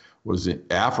blockchain was in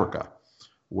Africa,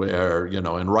 where,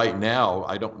 and right now,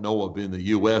 I don't know of in the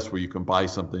US where you can buy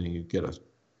something and you get a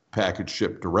package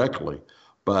shipped directly.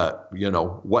 But,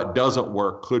 what doesn't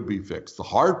work could be fixed. The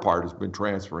hard part has been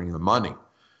transferring the money.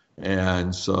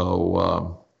 And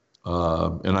so,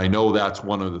 and I know that's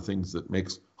one of the things that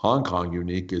makes Hong Kong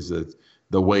unique is that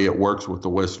the way it works with the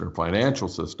Western financial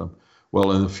system.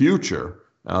 Well, in the future,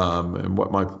 and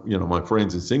what my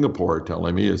friends in Singapore are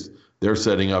telling me is they're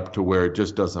setting up to where it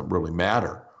just doesn't really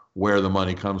matter where the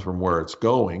money comes from, where it's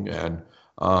going. And,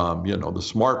 the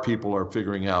smart people are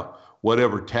figuring out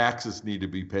whatever taxes need to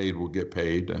be paid will get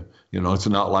paid. It's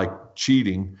not like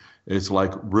cheating. It's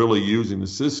like really using the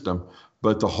system.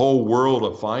 But the whole world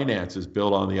of finance is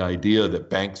built on the idea that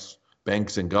banks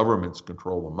and governments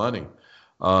control the money.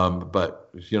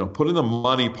 But putting the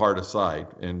money part aside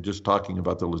and just talking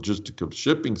about the logistics of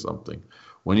shipping something,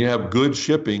 when you have good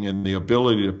shipping and the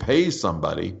ability to pay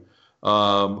somebody,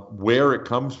 where it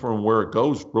comes from, where it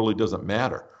goes really doesn't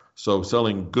matter. So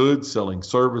selling goods, selling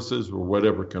services, or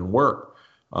whatever can work.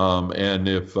 And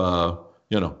if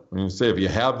if you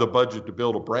have the budget to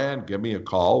build a brand, give me a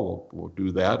call. We'll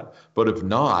do that. But if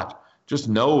not, just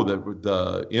know that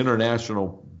the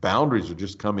international boundaries are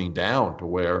just coming down to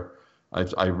where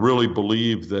I really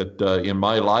believe that in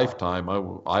my lifetime,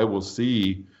 I will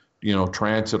see,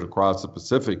 transit across the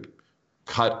Pacific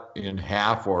cut in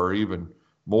half or even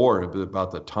more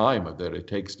about the time that it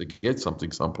takes to get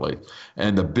something someplace.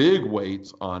 And the big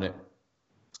weights on it,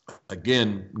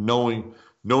 again, knowing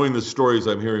the stories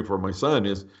I'm hearing from my son,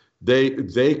 is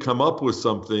they come up with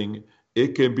something,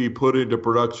 it can be put into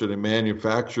production and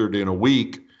manufactured in a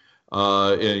week,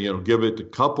 and give it a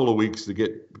couple of weeks to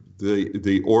get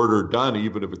the order done,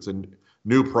 even if it's a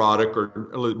new product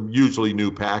or usually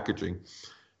new packaging.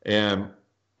 And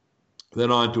then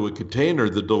onto a container.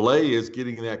 The delay is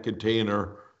getting that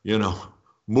container,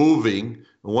 moving.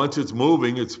 And once it's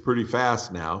moving, it's pretty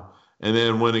fast now. And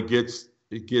then when it gets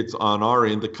on our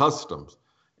end, the customs.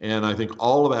 And I think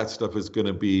all of that stuff is going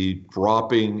to be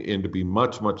dropping into be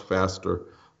much, much faster.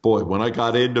 Boy, when I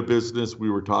got into business, we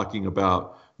were talking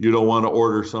about you don't want to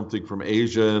order something from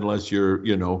Asia unless you're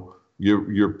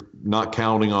not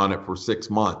counting on it for 6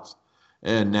 months.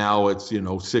 And now it's,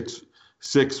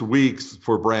 6 weeks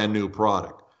for brand new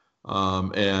product.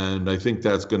 And I think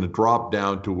that's going to drop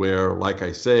down to where, like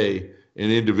I say,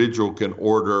 an individual can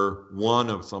order one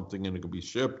of something and it can be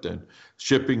shipped. And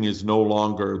shipping is no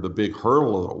longer the big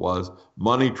hurdle that it was.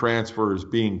 Money transfer is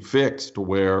being fixed to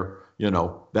where,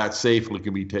 that safely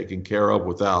can be taken care of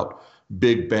without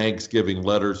big banks giving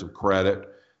letters of credit.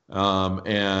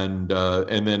 And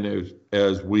then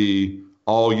as we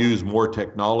all use more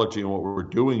technology and what we're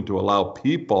doing to allow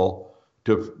people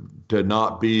to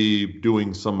not be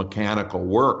doing some mechanical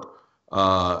work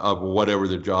of whatever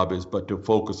the job is, but to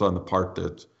focus on the part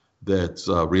that's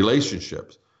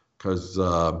relationships. Because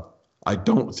I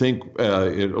don't think,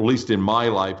 at least in my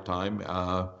lifetime,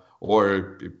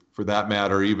 or for that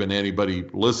matter, even anybody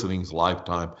listening's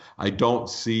lifetime, I don't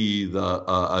see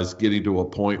us getting to a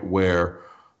point where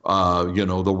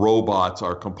the robots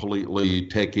are completely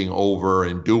taking over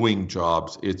and doing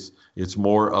jobs. It's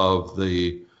more of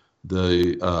the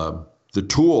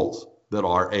tools that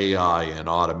are AI and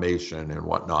automation and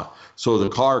whatnot. So the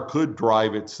car could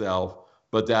drive itself,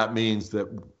 but that means that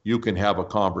you can have a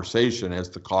conversation as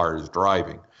the car is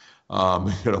driving,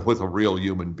 with a real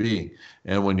human being.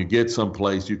 And when you get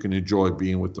someplace, you can enjoy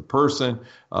being with the person.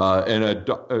 And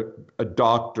a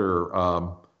doctor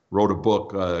wrote a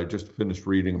book. I just finished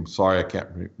reading. I'm sorry, I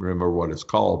can't remember what it's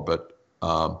called, but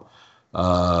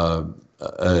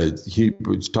he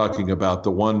was talking about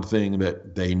the one thing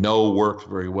that they know works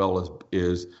very well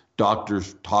is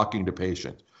doctors talking to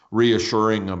patients,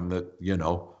 reassuring them that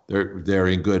they're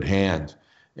in good hands.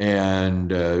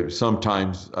 And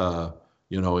sometimes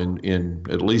in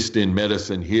at least in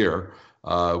medicine here,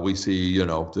 we see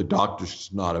the doctor's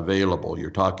not available. You're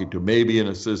talking to maybe an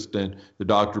assistant. The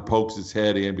doctor pokes his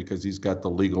head in because he's got the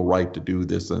legal right to do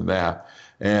this and that.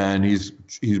 And he's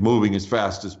moving as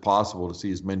fast as possible to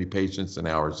see as many patients an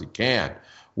hour as he can.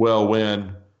 Well,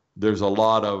 when there's a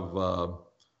lot of,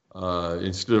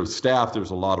 instead of staff,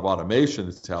 there's a lot of automation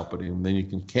that's happening, and then you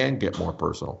can get more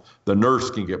personal. The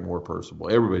nurse can get more personal.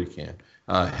 Everybody can.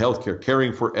 Healthcare,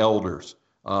 caring for elders,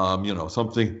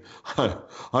 something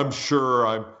I'm sure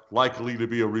I'm likely to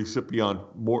be a recipient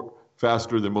more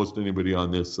faster than most anybody on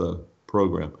this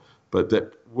program. But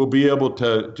that we'll be able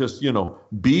to just,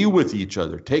 be with each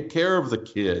other, take care of the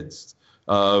kids,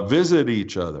 visit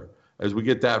each other as we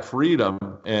get that freedom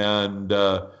and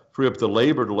free up the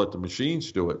labor to let the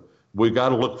machines do it. We've got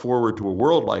to look forward to a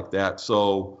world like that.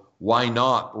 So why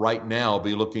not right now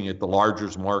be looking at the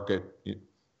largest market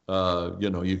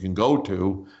you can go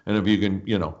to, and if you can,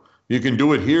 you can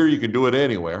do it here, you can do it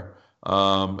anywhere.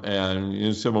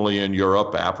 And similarly in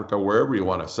Europe, Africa, wherever you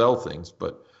want to sell things.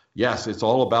 But yes, it's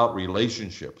all about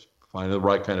relationships, finding the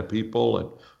right kind of people and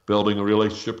building a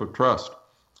relationship of trust.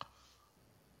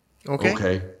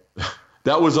 Okay.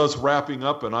 That was us wrapping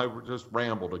up, and I just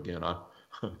rambled again.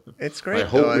 It's great. I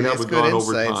hope we haven't gone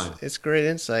over time. It's great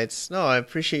insights. No, I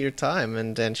appreciate your time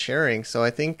and sharing. So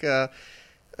I think we'll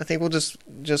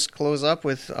just close up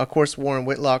with, of course,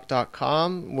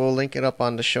 WarrenWhitlock.com. We'll link it up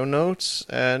on the show notes.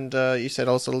 And you said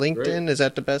also LinkedIn. Great. Is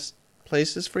that the best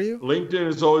places for you? LinkedIn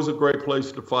is always a great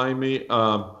place to find me.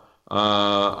 I'm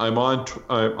on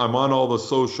all the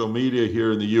social media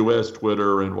here in the U.S.,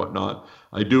 Twitter and whatnot.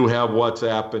 I do have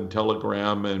WhatsApp and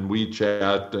Telegram and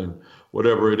WeChat and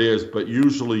whatever it is, but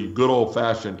usually good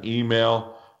old-fashioned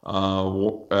email,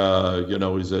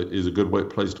 is a good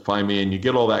place to find me, and you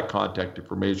get all that contact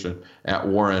information at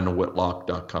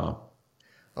WarrenWhitlock.com.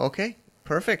 Okay,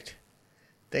 perfect.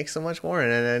 Thanks so much,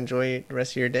 Warren, and enjoy the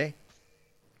rest of your day.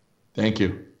 Thank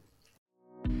you.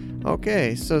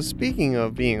 Okay, so speaking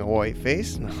of being a white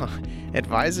face,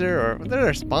 advisor, or they're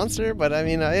a sponsor, but I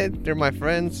mean, they're my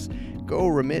friends.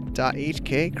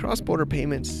 GoRemit.hk, cross-border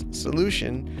payments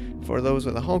solution for those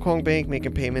with a Hong Kong bank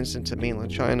making payments into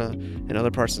mainland China and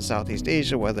other parts of Southeast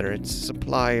Asia, whether it's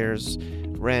suppliers,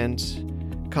 rent,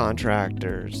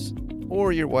 contractors,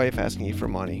 or your wife asking you for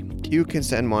money. You can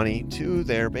send money to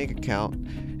their bank account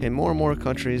in more and more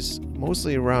countries,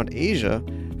 mostly around Asia,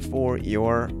 from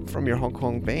your Hong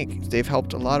Kong bank. They've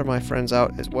helped a lot of my friends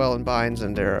out as well in Binds,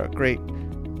 and they're a great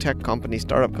tech company,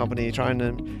 startup company, trying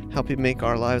to help you make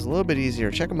our lives a little bit easier.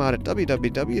 Check them out at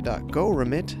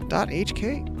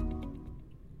www.goremit.hk.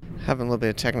 Having a little bit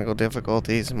of technical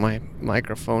difficulties in my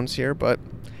microphones here, but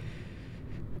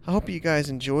I hope you guys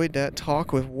enjoyed that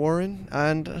talk with Warren,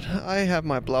 and I have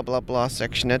my blah blah blah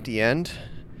section at the end.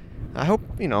 I hope,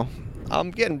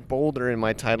 I'm getting bolder in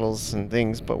my titles and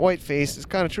things, but white face is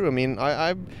kind of true. I mean,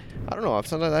 I don't know.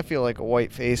 Sometimes I feel like a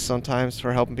white face sometimes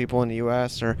for helping people in the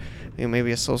U.S. or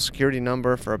maybe a social security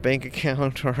number for a bank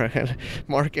account or a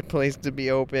marketplace to be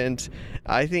opened.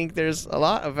 I think there's a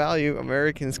lot of value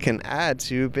Americans can add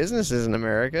to businesses in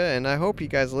America, and I hope you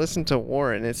guys listen to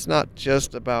Warren. It's not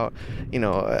just about,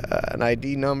 an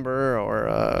ID number or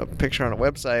a picture on a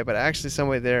website, but actually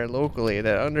somebody there locally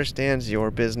that understands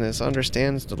your business,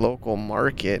 understands the local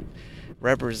market,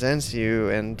 represents you,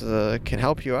 and can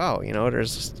help you out.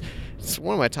 It's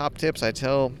one of my top tips I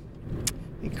tell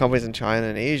companies in China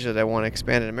and Asia that want to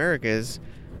expand in America is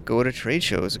go to trade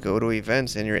shows, go to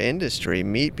events in your industry,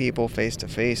 meet people face to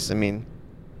face. I mean,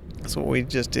 that's what we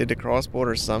just did, the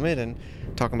Cross-Border Summit, and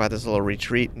talking about this little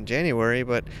retreat in January.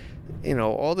 But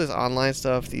all this online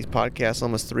stuff, these podcasts,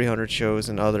 almost 300 shows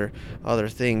and other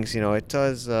things, it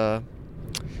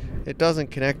doesn't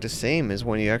connect the same as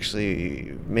when you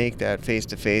actually make that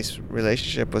face-to-face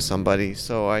relationship with somebody.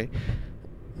 So I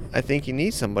think you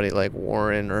need somebody like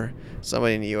Warren or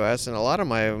somebody in the U.S. And a lot of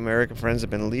my American friends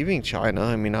have been leaving China.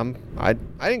 I mean, I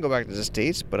didn't go back to the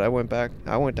States, but I went down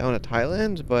to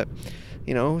Thailand. But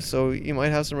so you might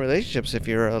have some relationships if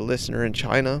you're a listener in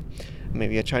China,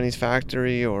 maybe a Chinese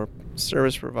factory or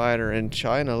service provider in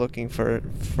China looking for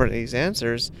these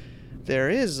answers.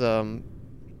 There is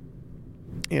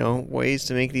ways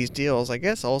to make these deals. I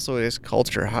guess also it is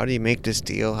culture. How do you make this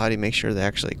deal? How do you make sure they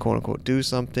actually quote unquote do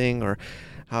something? Or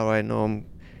how do I know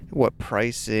what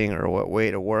pricing or what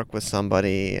way to work with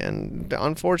somebody? And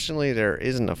unfortunately there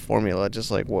isn't a formula,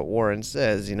 just like what Warren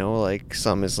says, like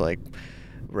some is like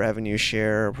revenue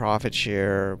share, profit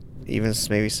share, even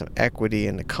maybe some equity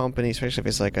in the company, especially if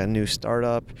it's like a new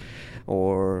startup.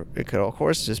 Or it could, of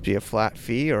course, just be a flat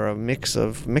fee or a mix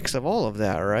of all of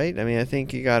that, right? I mean, I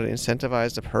think you got to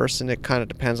incentivize the person. It kind of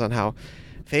depends on how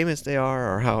famous they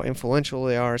are or how influential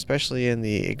they are, especially in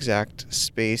the exact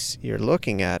space you're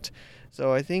looking at.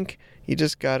 So I think you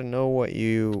just got to know what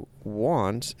you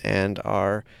want and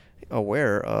are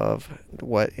aware of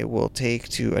what it will take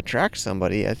to attract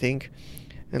somebody. I think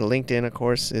and LinkedIn, of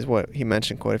course, is what he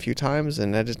mentioned quite a few times,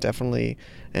 and that is definitely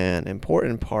an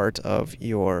important part of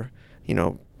your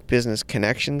business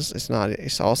connections.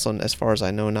 It's also, as far as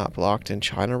I know, not blocked in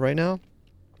China right now.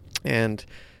 And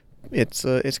it's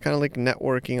kind of like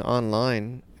networking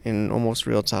online in almost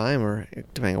real time, or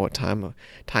depending on what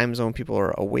time zone people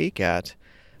are awake at.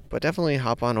 But definitely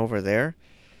hop on over there.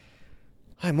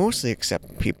 I mostly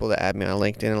accept people that add me on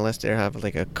LinkedIn unless they have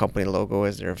like a company logo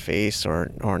as their face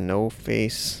or no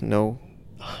face, no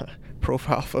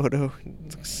profile photo.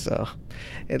 So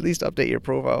at least update your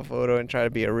profile photo and try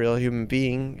to be a real human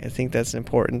being. I think that's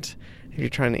important. if you're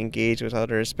trying to engage with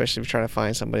others, especially if you're trying to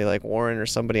find somebody like Warren or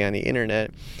somebody on the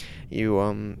internet,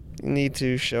 you need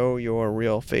to show your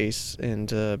real face and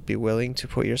be willing to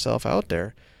put yourself out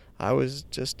there. I was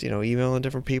just, emailing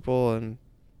different people and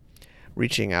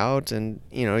reaching out, and,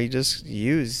 you just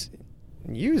use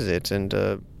it. And,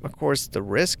 of course, the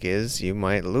risk is you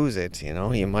might lose it,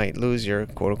 you might lose your,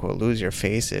 quote unquote, lose your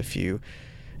face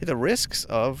the risks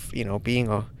of, being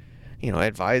a,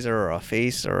 advisor or a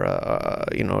face or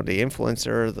the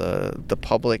influencer, the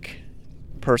public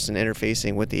person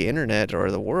interfacing with the internet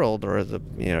or the world or the,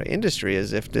 industry,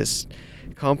 is if this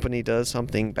company does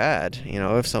something bad,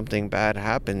 if something bad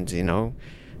happens,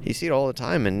 you see it all the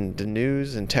time in the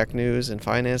news and tech news and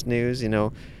finance news,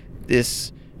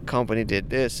 this company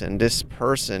did this and this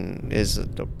person is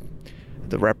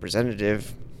the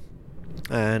representative.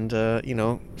 And,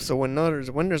 so when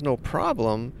there's no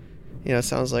problem, it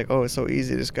sounds like, oh, it's so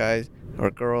easy. This guy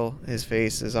or girl, his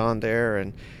face is on there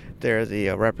and they're the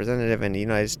representative in the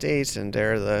United States and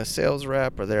they're the sales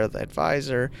rep or they're the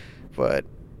advisor. But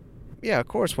yeah, of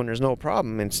course, when there's no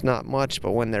problem, it's not much.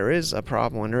 But when there is a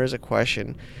problem, when there is a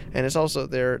question, and it's also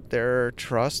their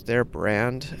trust, their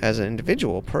brand as an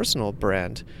individual, personal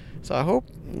brand. So I hope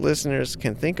listeners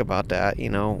can think about that,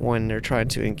 when they're trying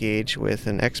to engage with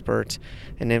an expert,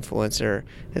 an influencer.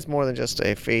 It's more than just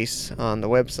a face on the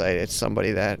website. It's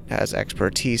somebody that has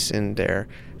expertise in their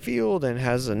field and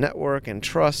has a network and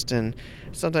trust. And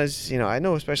sometimes, I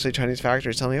know especially Chinese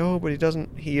factories tell me, oh, but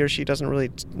he or she doesn't really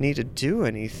need to do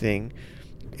anything.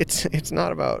 It's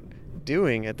not about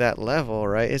doing at that level,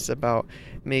 right? It's about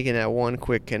making that one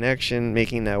quick connection,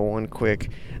 making that one quick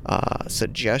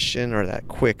suggestion or that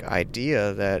quick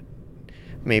idea that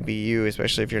maybe you,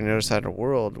 especially if you're on the other side of the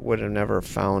world, would have never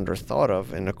found or thought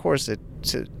of. And of course,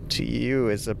 to you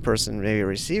as a person maybe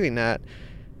receiving that,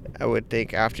 I would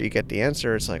think after you get the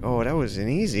answer, it's like, oh, that was an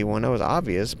easy one, that was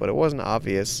obvious, but it wasn't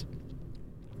obvious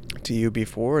to you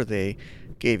before they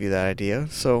gave you that idea.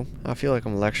 So I feel like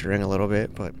I'm lecturing a little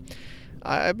bit, but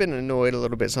I've been annoyed a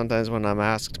little bit sometimes when I'm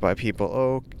asked by people,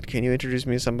 oh, can you introduce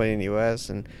me to somebody in the U.S.?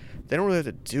 And they don't really have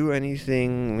to do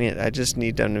anything. I just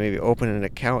need them to maybe open an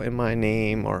account in my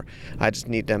name, or I just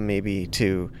need them maybe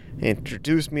to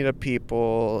introduce me to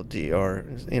people,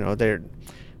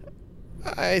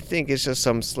 I think it's just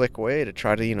some slick way to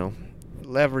try to,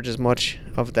 leverage as much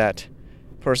of that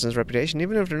person's reputation.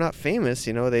 Even if they're not famous,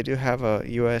 they do have a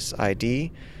U.S.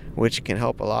 ID, which can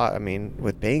help a lot. I mean,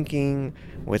 with banking,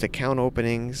 with account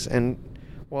openings. And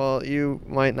while you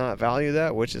might not value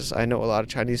that, which is, I know a lot of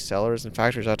Chinese sellers and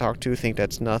factories I talk to think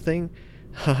that's nothing,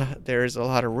 there's a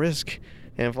lot of risk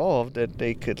involved that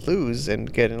they could lose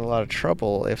and get in a lot of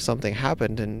trouble if something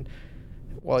happened. And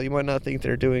while you might not think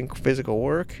they're doing physical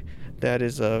work, that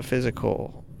is a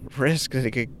physical risk.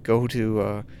 They could go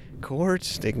to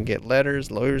courts, they can get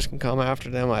letters, lawyers can come after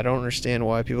them. I don't understand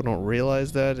why people don't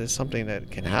realize that is something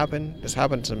that can happen. This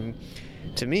happened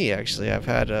to me, actually. I've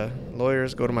had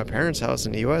lawyers go to my parents' house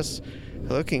in the U.S.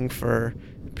 looking for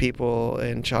people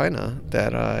in China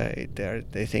that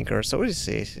they think are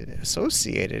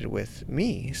associated with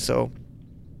me. So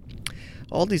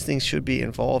all these things should be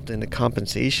involved in the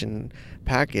compensation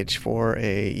package for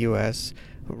a U.S.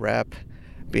 rep,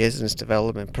 business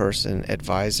development person,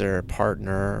 advisor,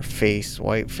 partner, face,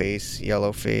 white face,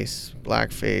 yellow face, black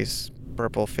face,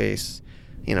 purple face,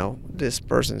 this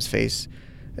person's face.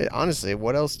 Honestly,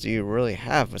 what else do you really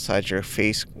have besides your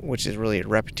face, which is really your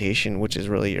reputation, which is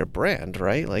really your brand,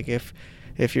 right? Like if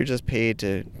you're just paid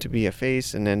to be a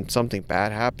face and then something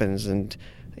bad happens and,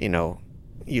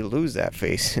 you lose that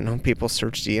face, people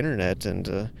search the internet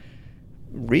and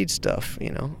read stuff,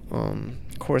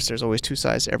 Of course, there's always two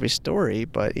sides to every story,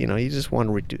 but, you just want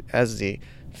to reduce, as the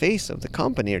face of the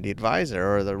company or the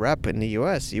advisor or the rep in the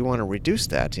U.S., you want to reduce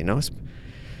that,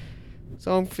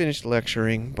 So I'm finished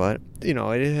lecturing, but,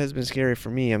 it has been scary for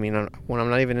me. I mean, when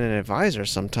I'm not even an advisor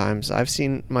sometimes, I've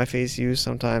seen my face used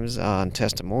sometimes on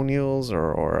testimonials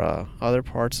or other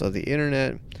parts of the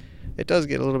internet. It does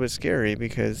get a little bit scary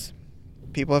because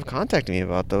people have contacted me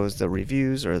about those, the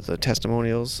reviews or the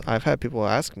testimonials. I've had people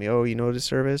ask me, oh, you know the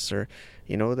service or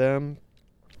you know them,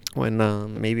 when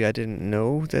maybe I didn't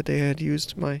know that they had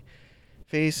used my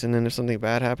face. And then if something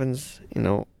bad happens,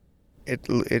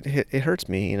 it hurts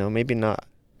me, maybe not,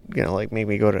 like make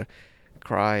me go to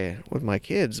cry with my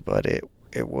kids, but it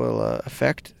will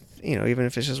affect, even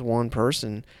if it's just one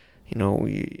person,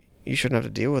 you shouldn't have to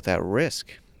deal with that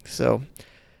risk. So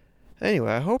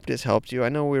anyway, I hope this helped you. I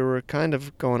know we were kind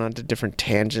of going on to different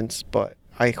tangents, but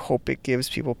I hope it gives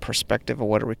people perspective of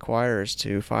what it requires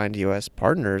to find U.S.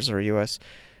 partners or U.S.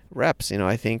 reps.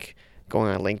 I think going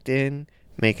on LinkedIn,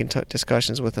 making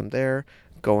discussions with them there,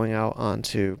 going out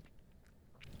onto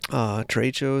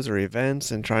trade shows or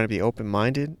events and trying to be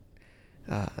open-minded.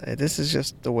 This is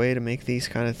just the way to make these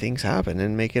kind of things happen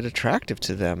and make it attractive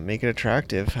to them. Make it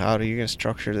attractive. How are you going to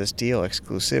structure this deal?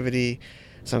 Exclusivity,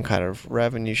 some kind of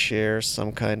revenue share,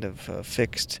 some kind of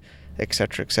fixed,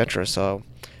 etc., etc. So,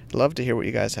 I'd love to hear what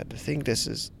you guys have to think. Have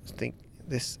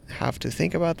to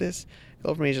think about this.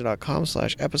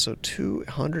 GoFromAsia.com/episode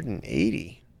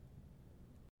 280.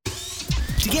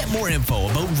 To get more info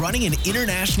about running an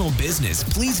international business,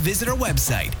 please visit our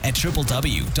website at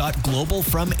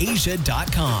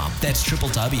www.globalfromasia.com. That's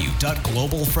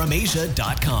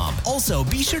www.globalfromasia.com. Also,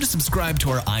 be sure to subscribe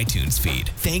to our iTunes feed.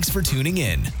 Thanks for tuning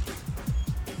in.